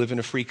 We live in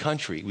a free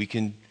country. We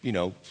can,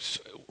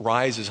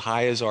 rise as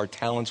high as our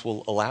talents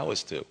will allow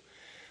us to.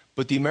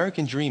 But the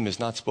American dream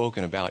is not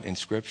spoken about in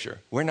Scripture.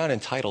 We're not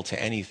entitled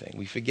to anything.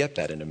 We forget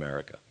that in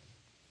America.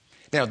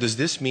 Now, does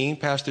this mean,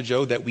 Pastor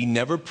Joe, that we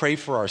never pray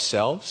for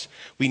ourselves?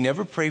 We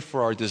never pray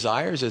for our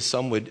desires, as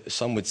some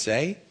would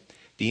say?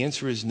 The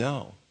answer is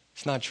no.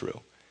 It's not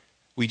true.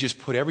 We just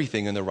put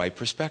everything in the right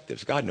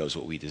perspectives. God knows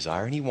what we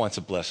desire, and He wants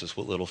to bless us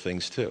with little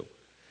things too.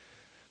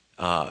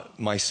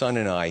 My son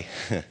and I,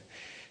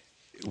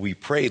 we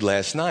prayed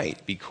last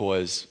night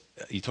because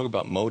you talk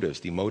about motives,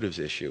 the motives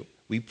issue.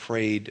 We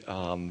prayed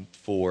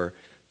for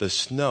the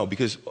snow,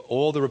 because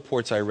all the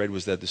reports I read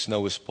was that the snow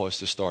was supposed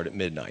to start at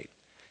midnight,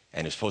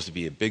 and it's supposed to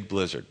be a big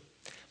blizzard.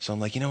 So I'm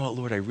like, you know what,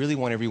 Lord, I really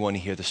want everyone to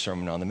hear the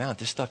Sermon on the Mount.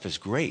 This stuff is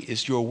great.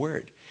 It's your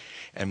word.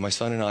 And my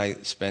son and I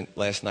spent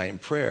last night in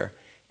prayer,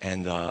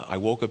 and I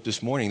woke up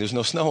this morning. There's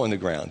no snow on the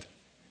ground.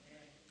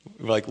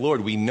 We're like,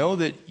 Lord, we know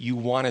that you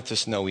want it to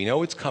snow. We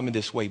know it's coming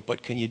this way,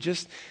 but can you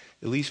just,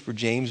 at least for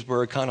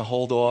Jamesburg, kind of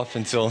hold off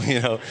until,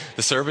 the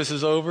service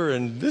is over?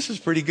 And this is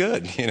pretty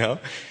good,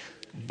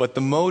 But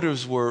the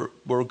motives were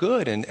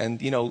good, and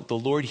the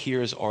Lord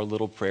hears our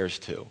little prayers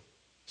too.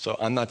 So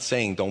I'm not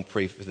saying don't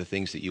pray for the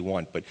things that you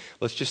want, but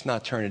let's just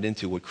not turn it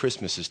into what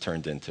Christmas is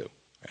turned into,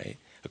 right?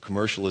 A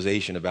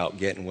commercialization about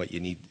getting what you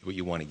need, what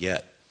you want to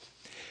get.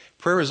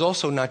 Prayer is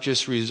also not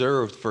just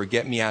reserved for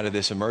get me out of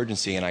this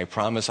emergency and I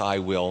promise I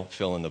will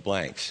fill in the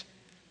blanks.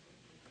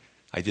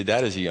 I did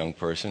that as a young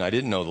person. I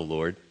didn't know the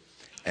Lord.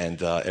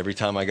 And every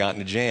time I got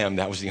in a jam,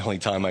 that was the only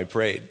time I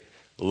prayed.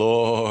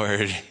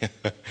 Lord,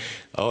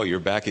 oh, you're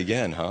back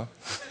again, huh?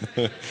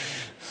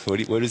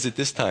 What is it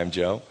this time,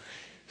 Joe?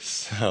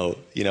 So,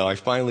 I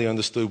finally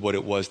understood what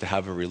it was to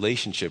have a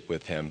relationship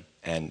with Him.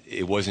 And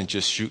it wasn't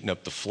just shooting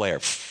up the flare,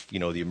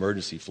 the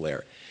emergency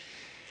flare.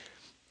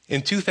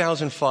 In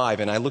 2005,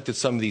 and I looked at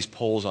some of these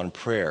polls on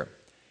prayer,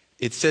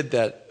 it said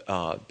that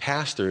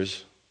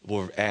pastors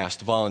were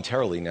asked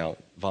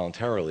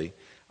voluntarily,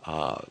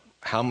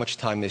 how much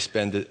time they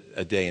spend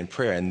a day in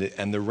prayer.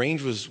 And the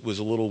range was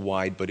a little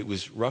wide, but it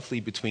was roughly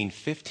between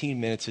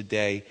 15 minutes a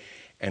day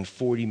and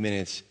 40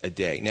 minutes a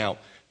day. Now,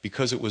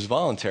 because it was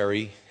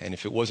voluntary, and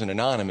if it wasn't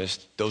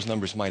anonymous, those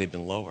numbers might have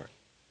been lower.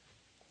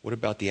 What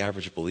about the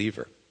average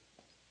believer?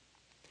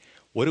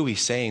 What are we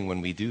saying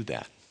when we do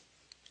that?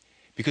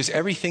 Because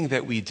everything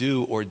that we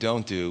do or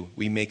don't do,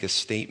 we make a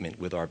statement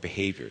with our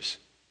behaviors.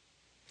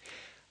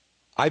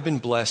 I've been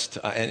blessed,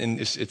 and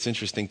it's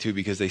interesting too,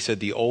 because they said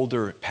the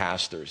older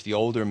pastors, the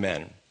older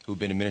men who've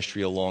been in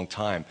ministry a long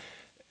time,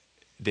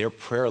 their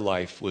prayer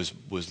life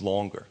was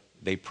longer.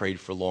 They prayed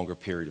for a longer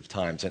period of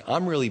times. And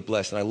I'm really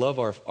blessed, and I love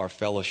our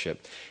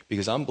fellowship,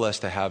 because I'm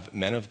blessed to have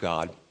men of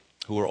God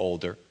who are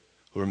older,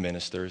 who are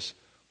ministers,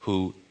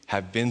 who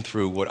have been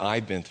through what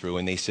I've been through,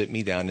 and they sit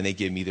me down and they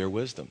give me their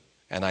wisdom.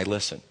 And I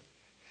listen,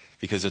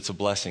 because it's a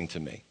blessing to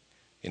me.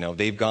 You know,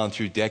 they've gone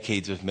through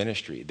decades of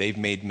ministry. They've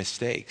made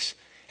mistakes.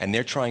 And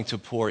they're trying to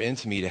pour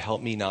into me to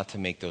help me not to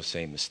make those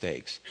same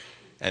mistakes.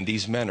 And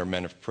these men are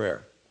men of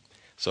prayer.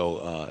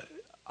 So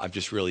I'm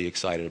just really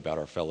excited about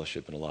our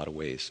fellowship in a lot of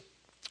ways.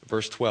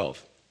 Verse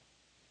 12.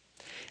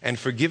 And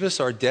forgive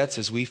us our debts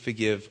as we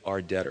forgive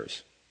our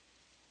debtors.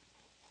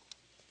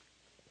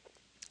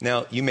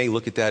 Now, you may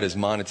look at that as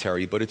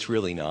monetary, but it's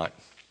really not.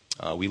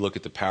 We look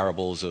at the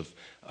parables of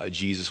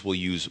Jesus will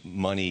use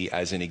money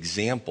as an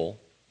example,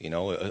 you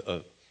know,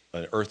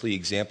 an earthly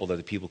example that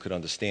the people could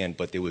understand,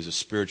 but there was a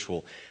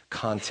spiritual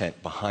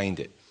content behind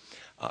it.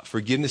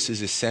 Forgiveness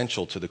is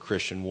essential to the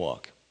Christian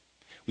walk.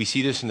 We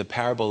see this in the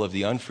parable of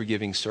the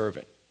unforgiving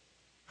servant,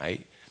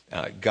 right?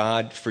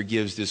 God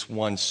forgives this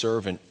one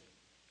servant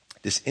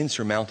this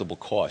insurmountable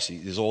cost.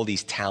 There's all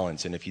these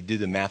talents, and if you do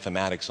the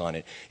mathematics on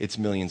it, it's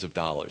millions of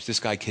dollars. This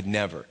guy could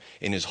never,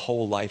 in his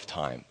whole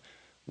lifetime,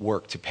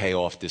 work to pay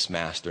off this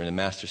master. And the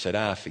master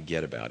said,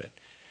 forget about it.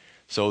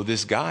 So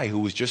this guy who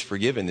was just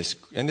forgiven,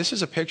 and this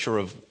is a picture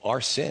of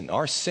our sin.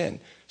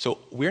 So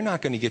we're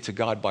not going to get to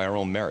God by our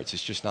own merits.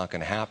 It's just not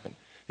going to happen.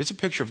 It's a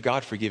picture of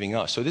God forgiving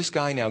us. So this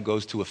guy now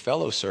goes to a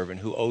fellow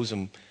servant who owes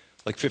him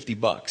like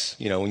 $50.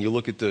 You know, when you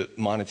look at the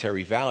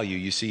monetary value,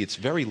 you see it's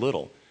very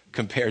little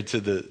compared to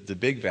the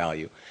big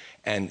value.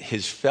 And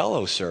his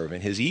fellow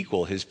servant, his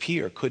equal, his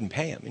peer, couldn't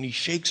pay him. And he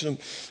shakes him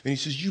and he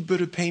says, you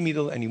better pay me.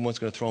 And he was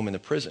going to throw him into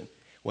prison.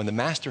 When the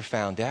master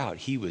found out,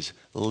 he was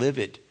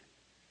livid.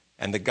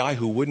 And the guy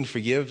who wouldn't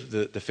forgive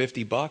the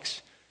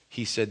 $50,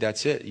 he said,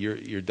 that's it.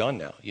 You're done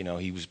now. You know,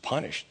 he was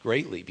punished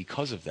greatly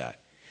because of that.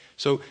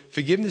 So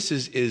forgiveness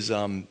is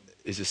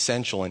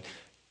essential. And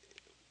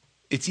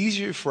it's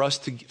easier for us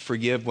to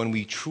forgive when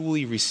we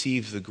truly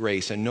receive the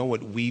grace and know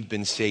what we've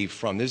been saved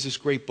from. There's this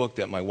great book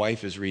that my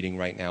wife is reading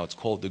right now. It's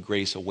called The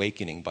Grace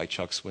Awakening by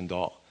Chuck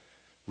Swindoll.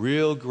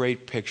 Real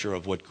great picture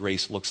of what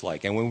grace looks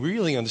like. And when we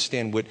really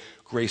understand what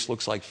grace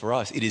looks like for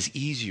us, it is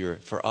easier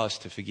for us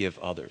to forgive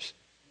others.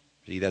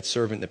 See, that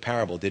servant in the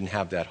parable didn't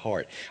have that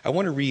heart. I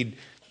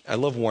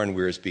love Warren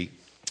Wiersbe.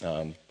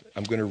 I'm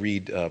going to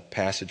read a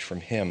passage from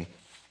him.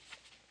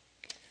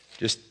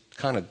 Just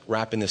kind of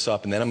wrapping this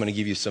up, and then I'm going to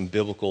give you some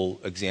biblical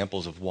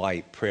examples of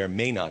why prayer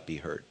may not be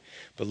heard.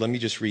 But let me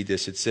just read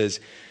this. It says,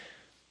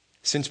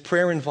 since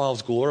prayer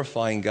involves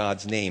glorifying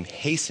God's name,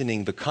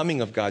 hastening the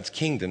coming of God's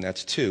kingdom,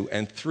 that's 2,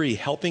 and 3,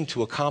 helping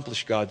to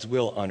accomplish God's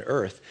will on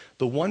earth,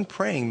 the one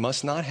praying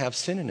must not have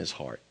sin in his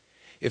heart.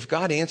 If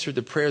God answered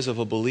the prayers of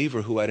a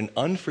believer who had an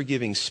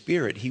unforgiving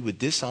spirit, he would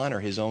dishonor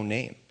his own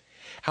name.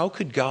 How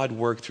could God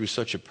work through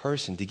such a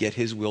person to get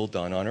his will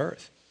done on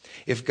earth?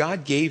 If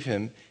God gave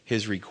him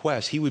his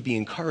request, he would be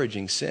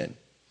encouraging sin.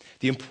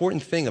 The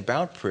important thing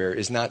about prayer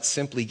is not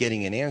simply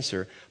getting an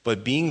answer,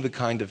 but being the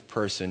kind of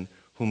person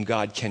whom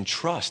God can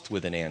trust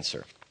with an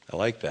answer. I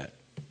like that.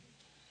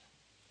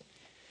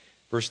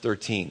 Verse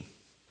 13.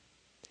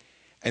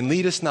 And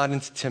lead us not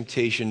into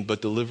temptation,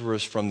 but deliver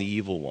us from the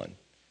evil one.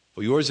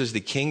 For yours is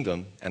the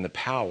kingdom and the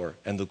power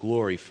and the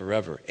glory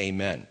forever.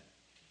 Amen.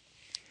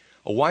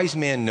 A wise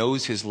man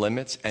knows his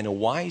limits, and a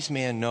wise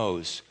man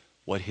knows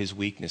what his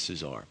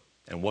weaknesses are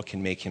and what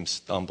can make him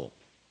stumble.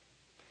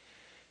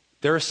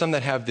 There are some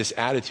that have this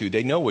attitude.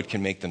 They know what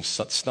can make them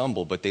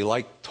stumble, but they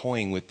like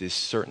toying with this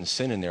certain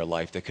sin in their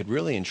life that could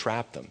really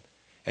entrap them.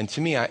 And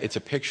to me, it's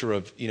a picture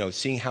of,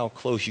 seeing how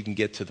close you can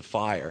get to the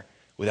fire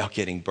without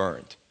getting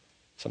burned.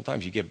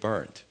 Sometimes you get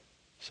burned,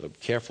 so be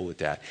careful with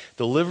that.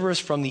 Deliver us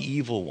from the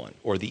evil one,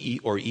 or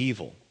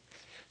evil.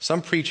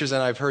 Some preachers,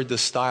 and I've heard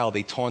this style,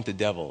 they taunt the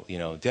devil.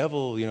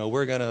 Devil,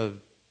 we're going to...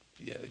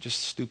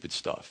 just stupid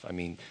stuff. I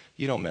mean,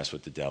 you don't mess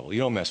with the devil. You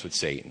don't mess with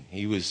Satan.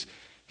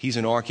 He's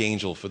an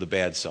archangel for the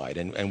bad side,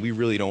 and we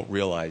really don't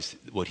realize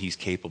what he's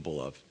capable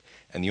of.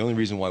 And the only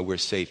reason why we're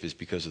safe is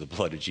because of the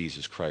blood of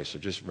Jesus Christ. So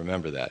just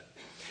remember that.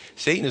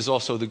 Satan is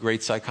also the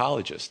great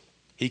psychologist.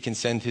 He can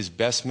send his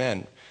best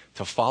men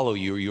to follow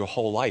you your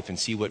whole life and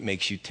see what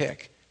makes you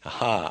tick.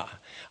 Aha,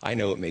 I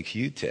know what makes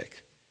you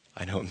tick.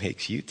 I know what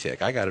makes you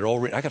tick. I got it all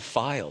written. I got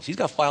files. He's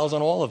got files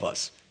on all of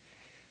us.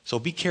 So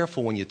be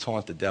careful when you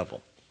taunt the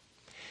devil.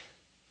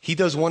 He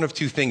does one of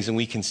two things, and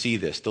we can see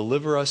this.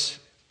 Deliver us,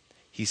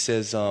 he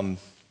says,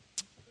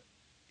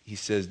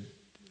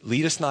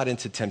 lead us not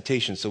into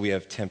temptation, so we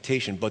have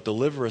temptation, but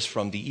deliver us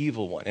from the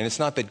evil one. And it's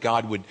not that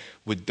God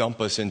would dump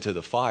us into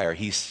the fire.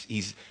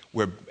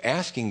 We're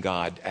asking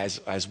God,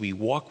 as we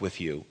walk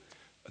with you,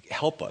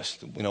 help us,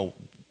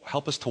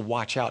 help us to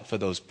watch out for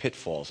those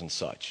pitfalls and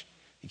such.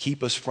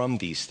 Keep us from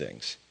these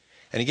things.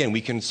 And again,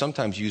 we can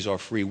sometimes use our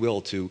free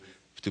will to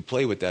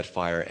play with that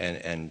fire,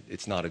 and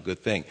it's not a good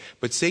thing.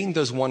 But Satan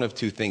does one of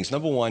two things.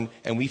 Number one,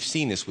 and we've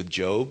seen this with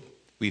Job,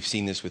 we've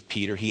seen this with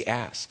Peter, he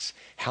asks,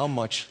 how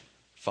much,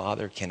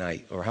 Father,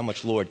 how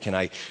much, Lord, can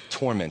I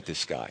torment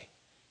this guy?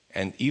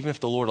 And even if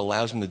the Lord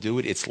allows him to do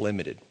it, it's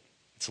limited.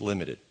 It's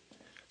limited.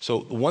 So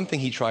the one thing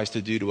he tries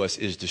to do to us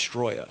is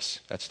destroy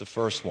us. That's the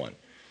first one.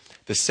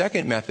 The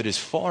second method is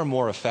far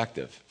more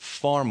effective,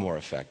 far more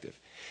effective.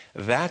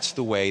 That's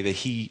the way that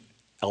he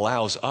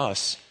allows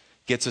us,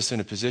 gets us in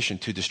a position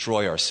to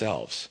destroy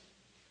ourselves,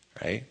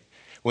 right?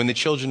 When the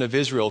children of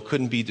Israel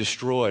couldn't be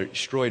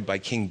destroyed by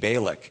King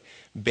Balak,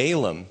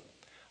 Balaam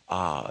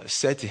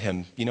said to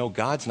him,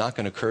 God's not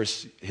going to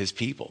curse his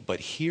people, but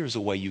here's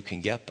a way you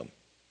can get them.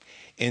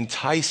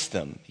 Entice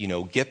them,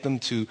 get them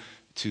to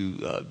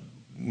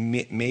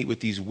mate with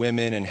these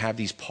women and have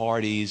these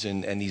parties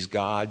and these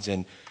gods,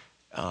 and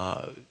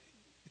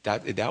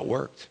that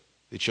worked.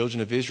 The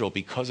children of Israel,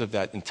 because of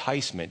that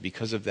enticement,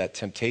 because of that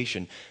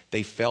temptation,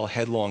 they fell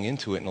headlong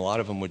into it, and a lot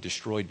of them were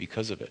destroyed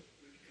because of it.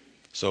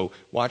 So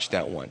watch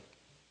that one.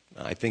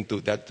 I think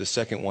that the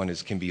second one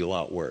can be a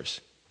lot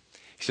worse.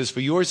 He says, for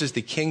yours is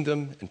the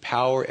kingdom and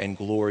power and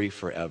glory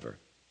forever.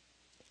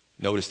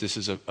 Notice this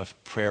is a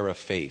prayer of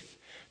faith.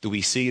 Do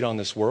we see it on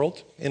this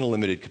world? In a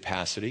limited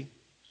capacity.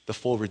 The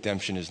full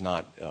redemption is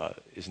not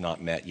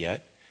met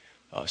yet.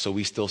 So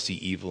we still see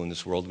evil in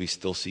this world. We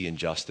still see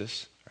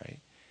injustice, right?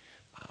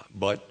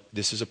 But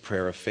this is a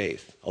prayer of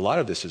faith. A lot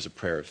of this is a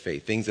prayer of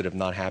faith, things that have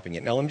not happened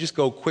yet. Now let me just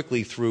go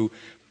quickly through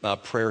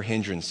prayer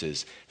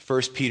hindrances.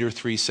 1 Peter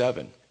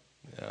 3:7.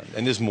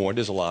 And there's more.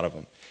 There's a lot of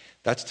them.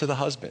 That's to the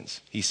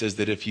husbands. He says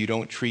that if you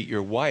don't treat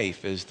your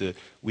wife as the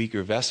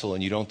weaker vessel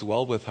and you don't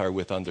dwell with her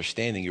with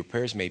understanding, your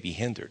prayers may be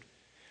hindered.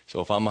 So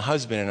if I'm a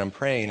husband and I'm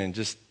praying and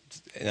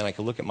then I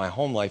can look at my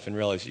home life and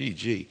realize,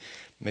 gee,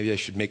 maybe I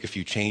should make a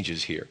few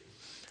changes here.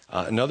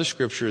 Another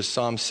scripture is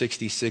Psalm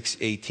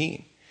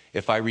 66:18.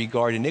 If I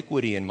regard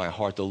iniquity in my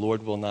heart, the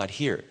Lord will not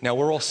hear. Now,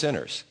 we're all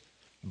sinners,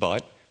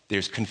 but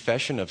there's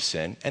confession of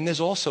sin, and there's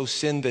also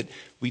sin that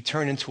we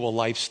turn into a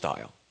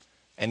lifestyle.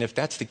 And if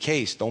that's the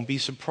case, don't be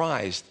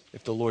surprised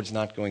if the Lord's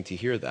not going to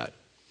hear that.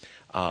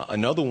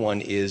 Another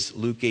one is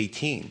Luke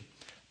 18,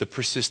 the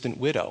persistent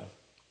widow.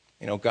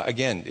 God,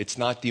 again, it's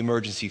not the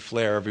emergency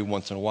flare every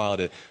once in a while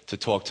to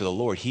talk to the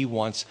Lord. He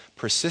wants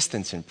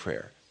persistence in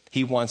prayer.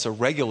 He wants a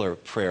regular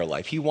prayer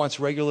life. He wants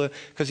regular,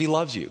 because he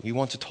loves you. He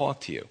wants to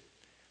talk to you.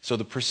 So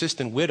the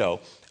persistent widow,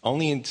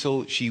 only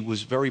until she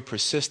was very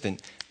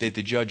persistent did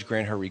the judge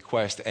grant her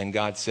request. And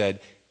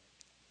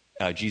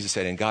Jesus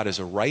said, and God is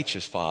a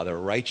righteous father, a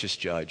righteous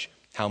judge.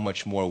 How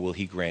much more will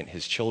he grant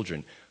his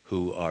children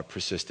who are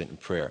persistent in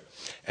prayer?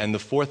 And the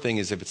fourth thing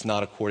is if it's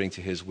not according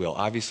to his will.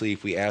 Obviously,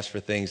 if we ask for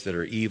things that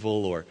are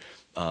evil or,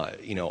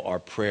 our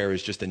prayer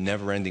is just a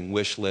never-ending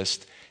wish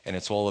list and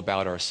it's all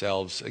about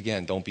ourselves,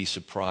 again, don't be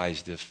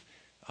surprised if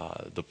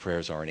the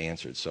prayers aren't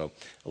answered. So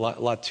a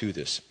lot to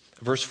this.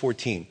 Verse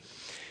 14,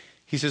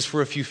 he says,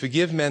 for if you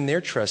forgive men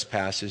their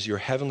trespasses, your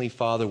heavenly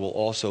Father will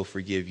also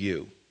forgive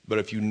you. But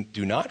if you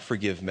do not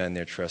forgive men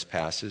their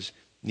trespasses,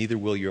 neither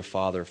will your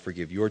Father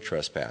forgive your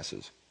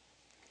trespasses.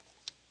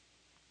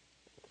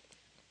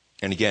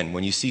 And again,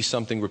 when you see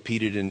something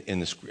repeated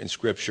in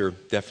Scripture,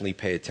 definitely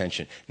pay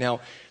attention.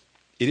 Now,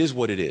 it is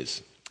what it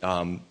is.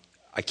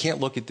 I can't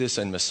look at this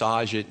and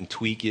massage it and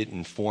tweak it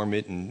and form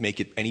it and make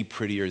it any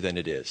prettier than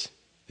it is.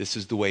 This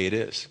is the way it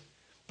is.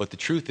 But the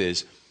truth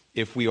is,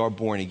 if we are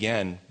born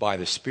again by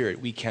the Spirit,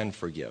 we can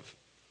forgive.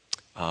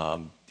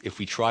 If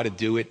we try to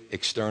do it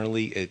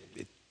externally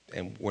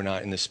and we're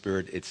not in the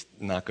Spirit, it's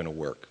not going to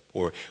work.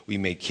 Or we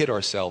may kid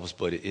ourselves,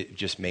 but it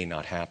just may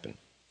not happen.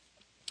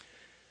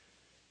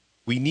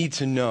 We need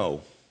to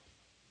know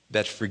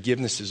that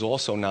forgiveness is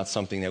also not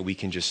something that we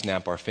can just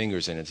snap our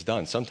fingers and it's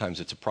done. Sometimes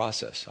it's a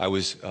process. I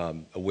was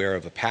aware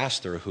of a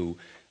pastor who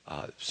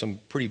some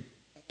pretty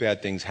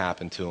bad things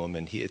happened to him,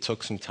 and it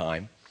took some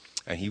time.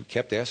 And he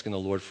kept asking the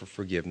Lord for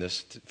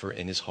forgiveness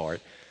in his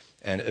heart.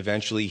 And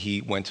eventually he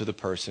went to the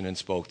person and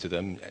spoke to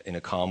them in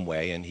a calm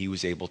way, and he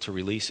was able to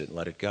release it and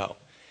let it go.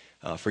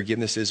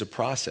 Forgiveness is a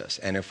process.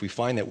 And if we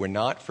find that we're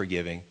not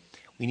forgiving,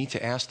 we need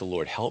to ask the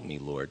Lord, help me,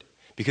 Lord.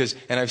 Because,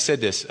 and I've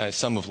said this,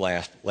 some have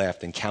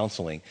laughed in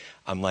counseling.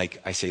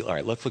 I say, all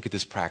right, let's look at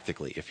this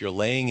practically. If you're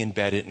laying in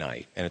bed at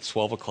night and it's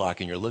 12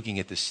 o'clock and you're looking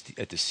at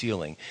the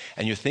ceiling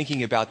and you're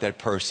thinking about that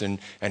person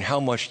and how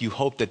much you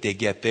hope that they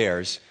get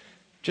theirs,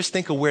 just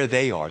think of where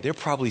they are. They're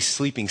probably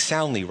sleeping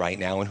soundly right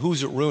now, and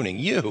who's it ruining?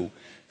 You.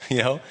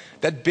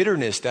 That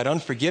bitterness, that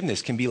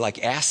unforgiveness can be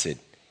like acid.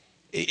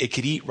 It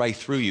could eat right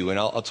through you. And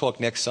I'll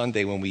talk next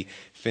Sunday when we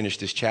finish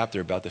this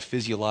chapter about the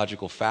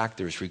physiological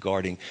factors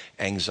regarding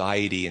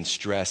anxiety and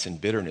stress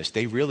and bitterness.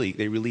 They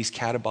release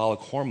catabolic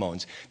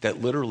hormones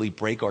that literally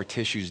break our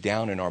tissues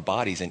down in our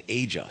bodies and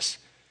age us.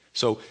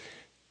 So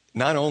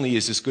not only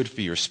is this good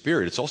for your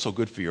spirit, it's also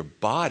good for your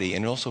body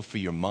and also for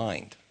your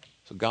mind.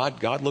 So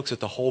God looks at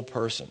the whole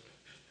person.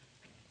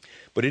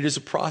 But it is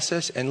a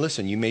process, and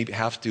listen, you may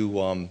have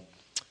to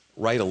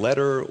write a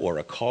letter or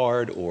a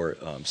card or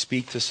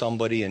speak to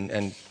somebody,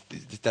 and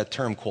that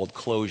term called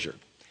closure.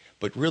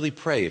 But really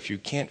pray. If you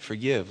can't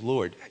forgive,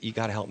 Lord, you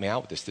got to help me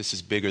out with this. This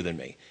is bigger than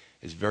me.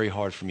 It's very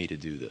hard for me to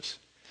do this.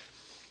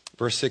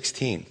 Verse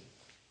 16.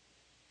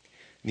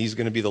 And these are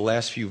going to be the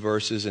last few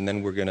verses, and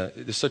then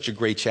it's such a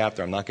great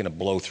chapter. I'm not going to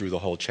blow through the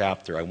whole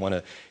chapter. I want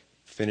to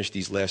finish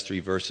these last 3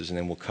 verses, and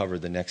then we'll cover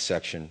the next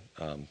section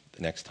the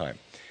next time.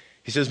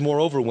 He says,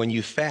 moreover, when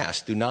you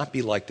fast, do not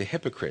be like the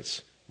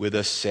hypocrites with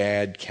a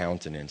sad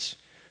countenance,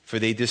 for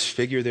they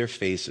disfigure their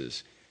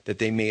faces, that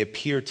they may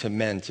appear to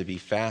men to be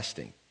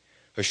fasting.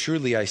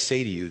 Assuredly, I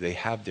say to you, they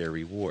have their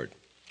reward.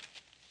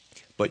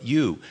 But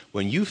you,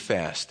 when you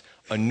fast,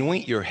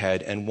 anoint your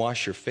head and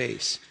wash your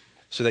face,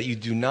 so that you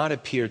do not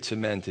appear to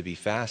men to be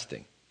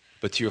fasting,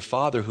 but to your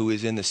Father who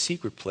is in the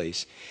secret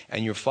place,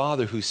 and your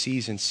Father who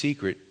sees in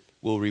secret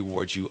will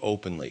reward you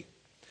openly.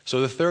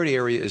 So the third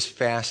area is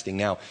fasting.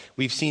 Now,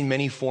 we've seen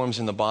many forms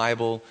in the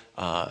Bible.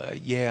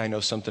 I know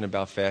something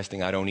about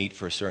fasting. I don't eat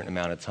for a certain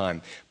amount of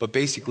time. But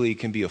basically, it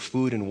can be a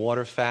food and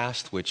water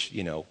fast, which,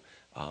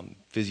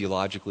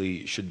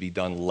 physiologically should be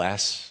done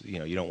less.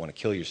 You don't want to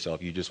kill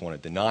yourself. You just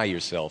want to deny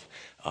yourself,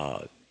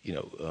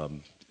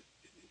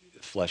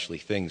 fleshly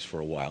things for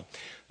a while.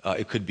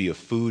 It could be a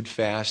food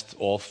fast,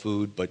 all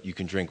food, but you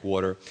can drink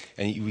water.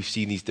 And we've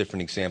seen these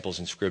different examples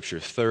in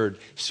Scripture. Third,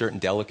 certain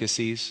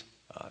delicacies,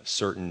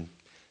 certain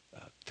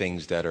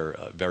things that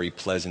are very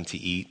pleasant to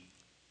eat.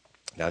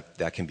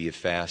 That can be a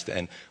fast.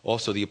 And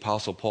also the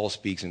Apostle Paul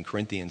speaks in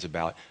Corinthians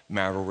about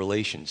marital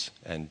relations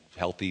and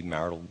healthy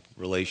marital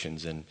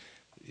relations, and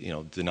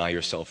deny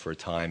yourself for a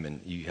time,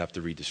 and you have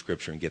to read the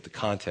Scripture and get the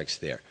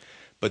context there.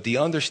 But the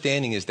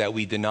understanding is that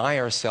we deny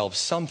ourselves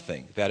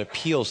something that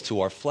appeals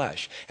to our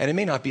flesh. And it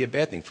may not be a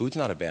bad thing. Food's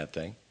not a bad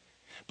thing.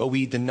 But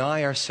we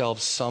deny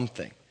ourselves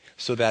something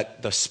so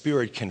that the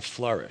spirit can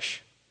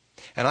flourish.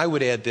 And I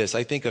would add this.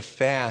 I think a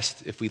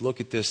fast, if we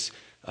look at this,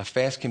 a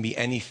fast can be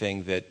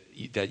anything that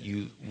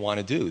you want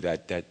to do,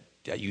 that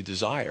you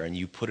desire, and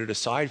you put it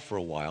aside for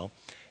a while,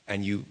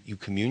 and you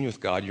commune with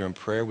God, you're in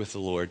prayer with the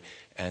Lord,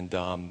 and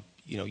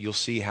you'll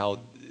see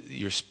how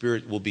your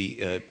spirit will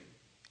be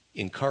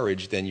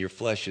encouraged, and your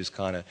flesh is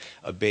kind of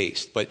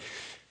abased. But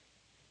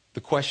the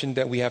question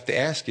that we have to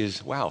ask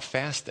is,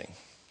 fasting.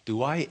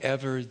 Do I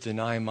ever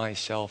deny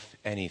myself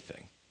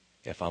anything?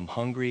 If I'm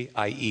hungry,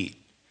 I eat.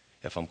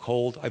 If I'm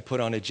cold, I put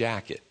on a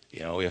jacket.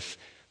 If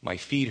my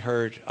feet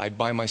hurt, I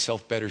buy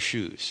myself better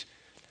shoes.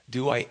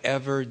 Do I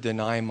ever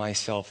deny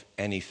myself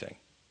anything?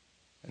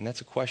 And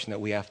that's a question that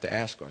we have to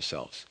ask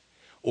ourselves.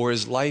 Or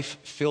is life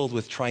filled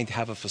with trying to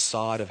have a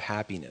facade of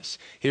happiness?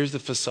 Here's the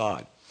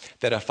facade.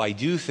 That if I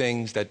do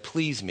things that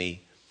please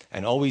me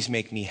and always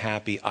make me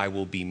happy, I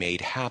will be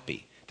made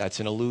happy. That's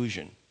an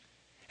illusion.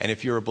 And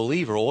if you're a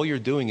believer, all you're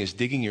doing is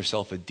digging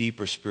yourself a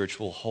deeper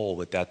spiritual hole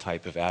with that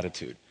type of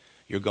attitude.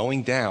 You're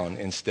going down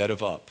instead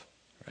of up,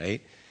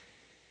 right?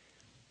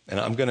 And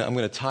I'm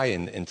gonna tie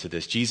into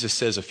this. Jesus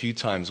says a few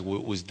times,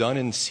 what was done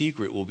in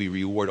secret will be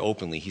rewarded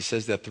openly. He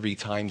says that 3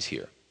 times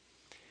here.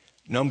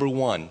 Number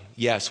 1,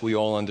 yes, we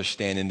all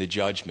understand in the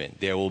judgment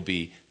there will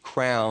be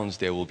crowns,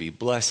 there will be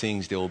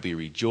blessings, there will be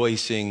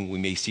rejoicing. We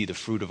may see the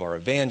fruit of our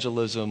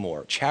evangelism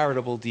or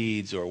charitable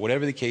deeds or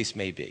whatever the case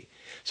may be.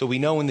 So we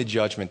know in the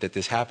judgment that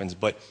this happens,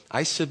 but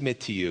I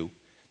submit to you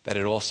that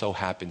it also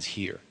happens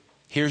here.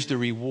 Here's the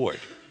reward.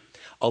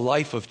 A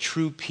life of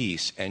true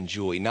peace and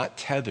joy, not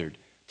tethered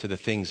to the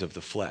things of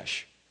the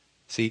flesh.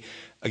 See,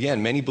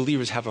 again, many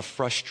believers have a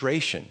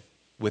frustration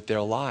with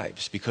their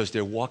lives because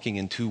they're walking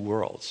in 2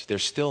 worlds. They're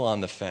still on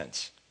the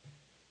fence.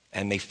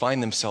 And they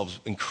find themselves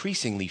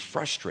increasingly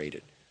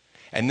frustrated.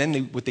 And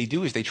then what they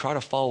do is they try to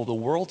follow the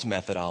world's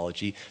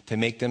methodology to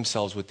make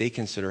themselves what they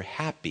consider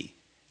happy.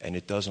 And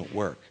it doesn't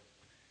work.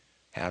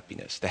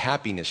 Happiness, the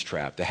happiness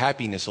trap, the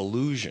happiness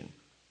illusion.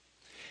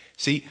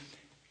 See,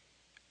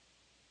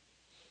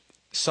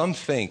 some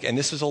think, and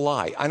this is a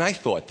lie, and I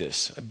thought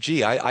this,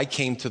 I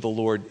came to the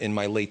Lord in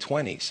my late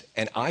 20s,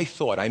 and I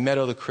met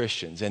other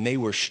Christians, and they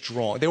were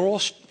strong. They were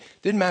all,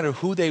 didn't matter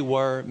who they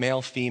were,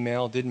 male,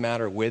 female, didn't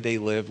matter where they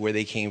lived, where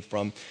they came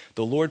from.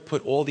 The Lord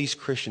put all these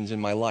Christians in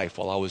my life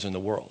while I was in the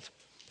world.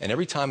 And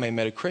every time I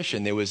met a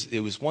Christian, there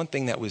was one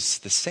thing that was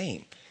the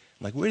same.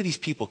 I'm like, where do these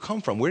people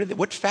come from?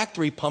 What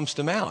factory pumps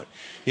them out?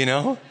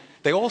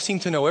 They all seem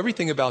to know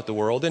everything about the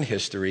world and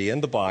history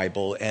and the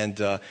Bible, and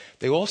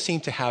they all seem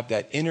to have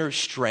that inner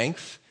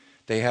strength.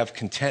 They have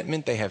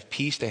contentment, they have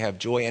peace, they have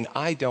joy, and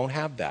I don't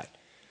have that.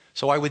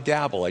 So I would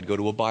dabble. I'd go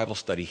to a Bible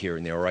study here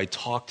and there, or I'd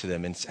talk to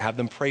them and have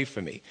them pray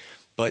for me.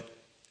 But,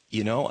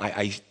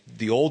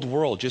 the old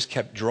world just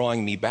kept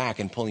drawing me back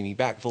and pulling me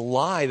back. The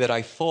lie that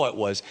I thought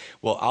was,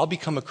 well, I'll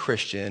become a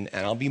Christian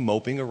and I'll be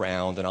moping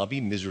around and I'll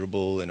be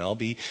miserable and I'll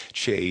be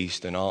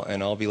chaste and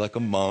I'll be like a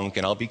monk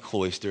and I'll be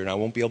cloistered and I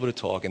won't be able to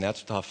talk and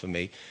that's tough for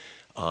me.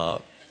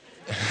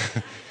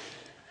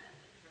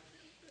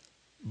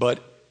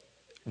 But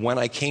when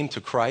I came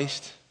to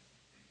Christ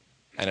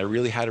and I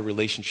really had a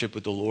relationship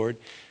with the Lord,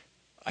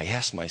 I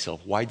asked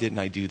myself, why didn't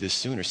I do this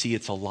sooner? See,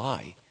 it's a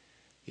lie.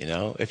 You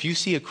know, if you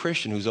see a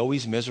Christian who's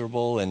always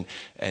miserable and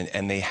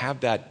they have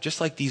that, just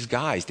like these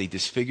guys, they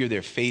disfigure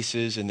their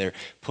faces and they're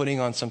putting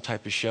on some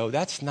type of show,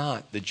 that's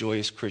not the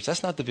joyous Christian.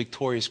 That's not the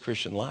victorious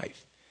Christian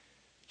life.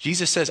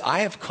 Jesus says, I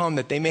have come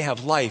that they may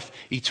have life,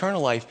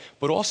 eternal life,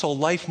 but also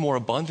life more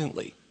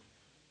abundantly.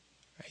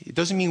 It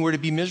doesn't mean we're to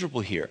be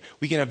miserable here.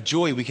 We can have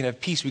joy, we can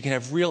have peace, we can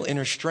have real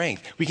inner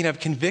strength, we can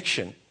have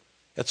conviction.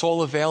 That's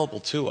all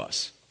available to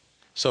us.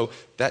 So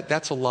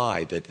that's a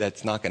lie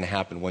that's not going to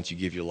happen once you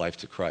give your life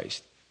to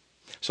Christ.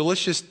 So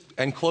let's just,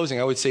 in closing,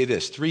 I would say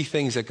this. 3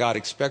 things that God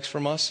expects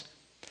from us: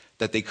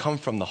 that they come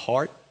from the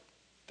heart,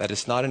 that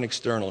it's not an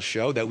external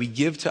show, that we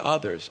give to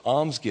others,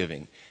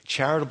 almsgiving,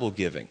 charitable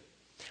giving.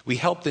 We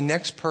help the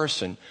next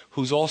person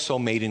who's also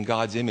made in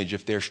God's image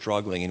if they're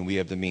struggling and we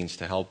have the means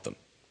to help them.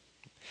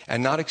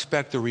 And not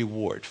expect a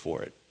reward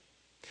for it.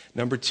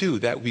 Number 2,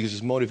 that because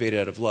it's motivated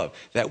out of love,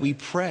 that we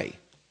pray.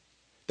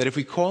 That if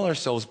we call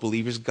ourselves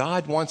believers,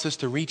 God wants us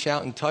to reach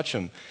out and touch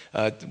him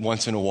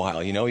once in a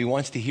while. You know, he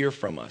wants to hear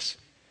from us.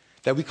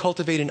 That we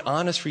cultivate an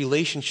honest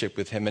relationship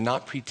with him and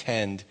not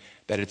pretend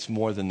that it's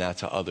more than that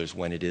to others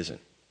when it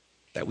isn't.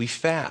 That we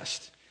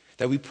fast.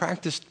 That we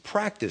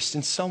practice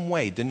in some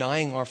way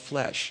denying our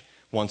flesh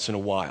once in a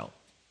while.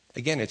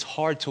 Again, it's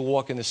hard to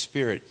walk in the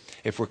Spirit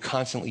if we're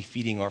constantly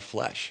feeding our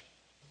flesh.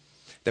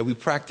 That we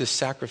practice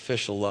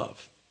sacrificial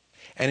love.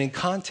 And in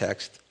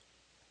context,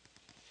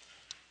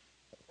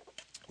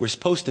 we're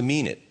supposed to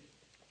mean it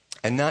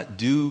and not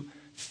do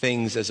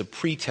things as a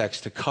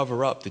pretext to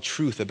cover up the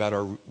truth about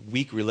our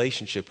weak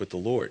relationship with the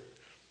Lord.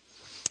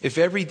 If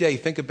every day,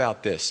 think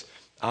about this,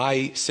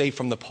 I say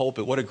from the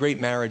pulpit, what a great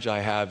marriage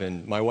I have,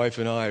 and my wife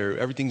and I,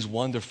 everything's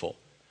wonderful.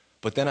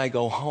 But then I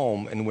go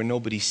home, and when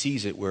nobody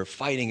sees it, we're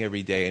fighting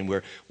every day, and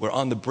we're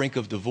on the brink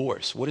of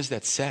divorce. What does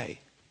that say?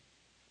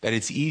 That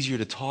it's easier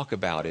to talk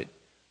about it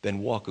than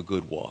walk a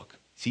good walk.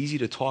 It's easy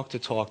to talk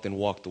than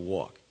walk the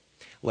walk.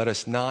 Let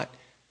us not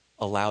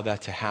allow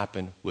that to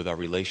happen with our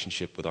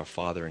relationship with our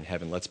Father in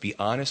heaven. Let's be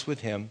honest with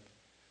him,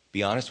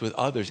 be honest with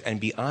others, and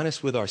be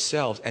honest with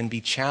ourselves, and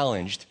be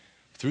challenged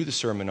through the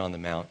Sermon on the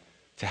Mount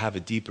to have a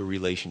deeper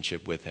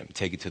relationship with him,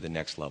 take it to the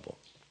next level.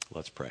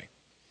 Let's pray.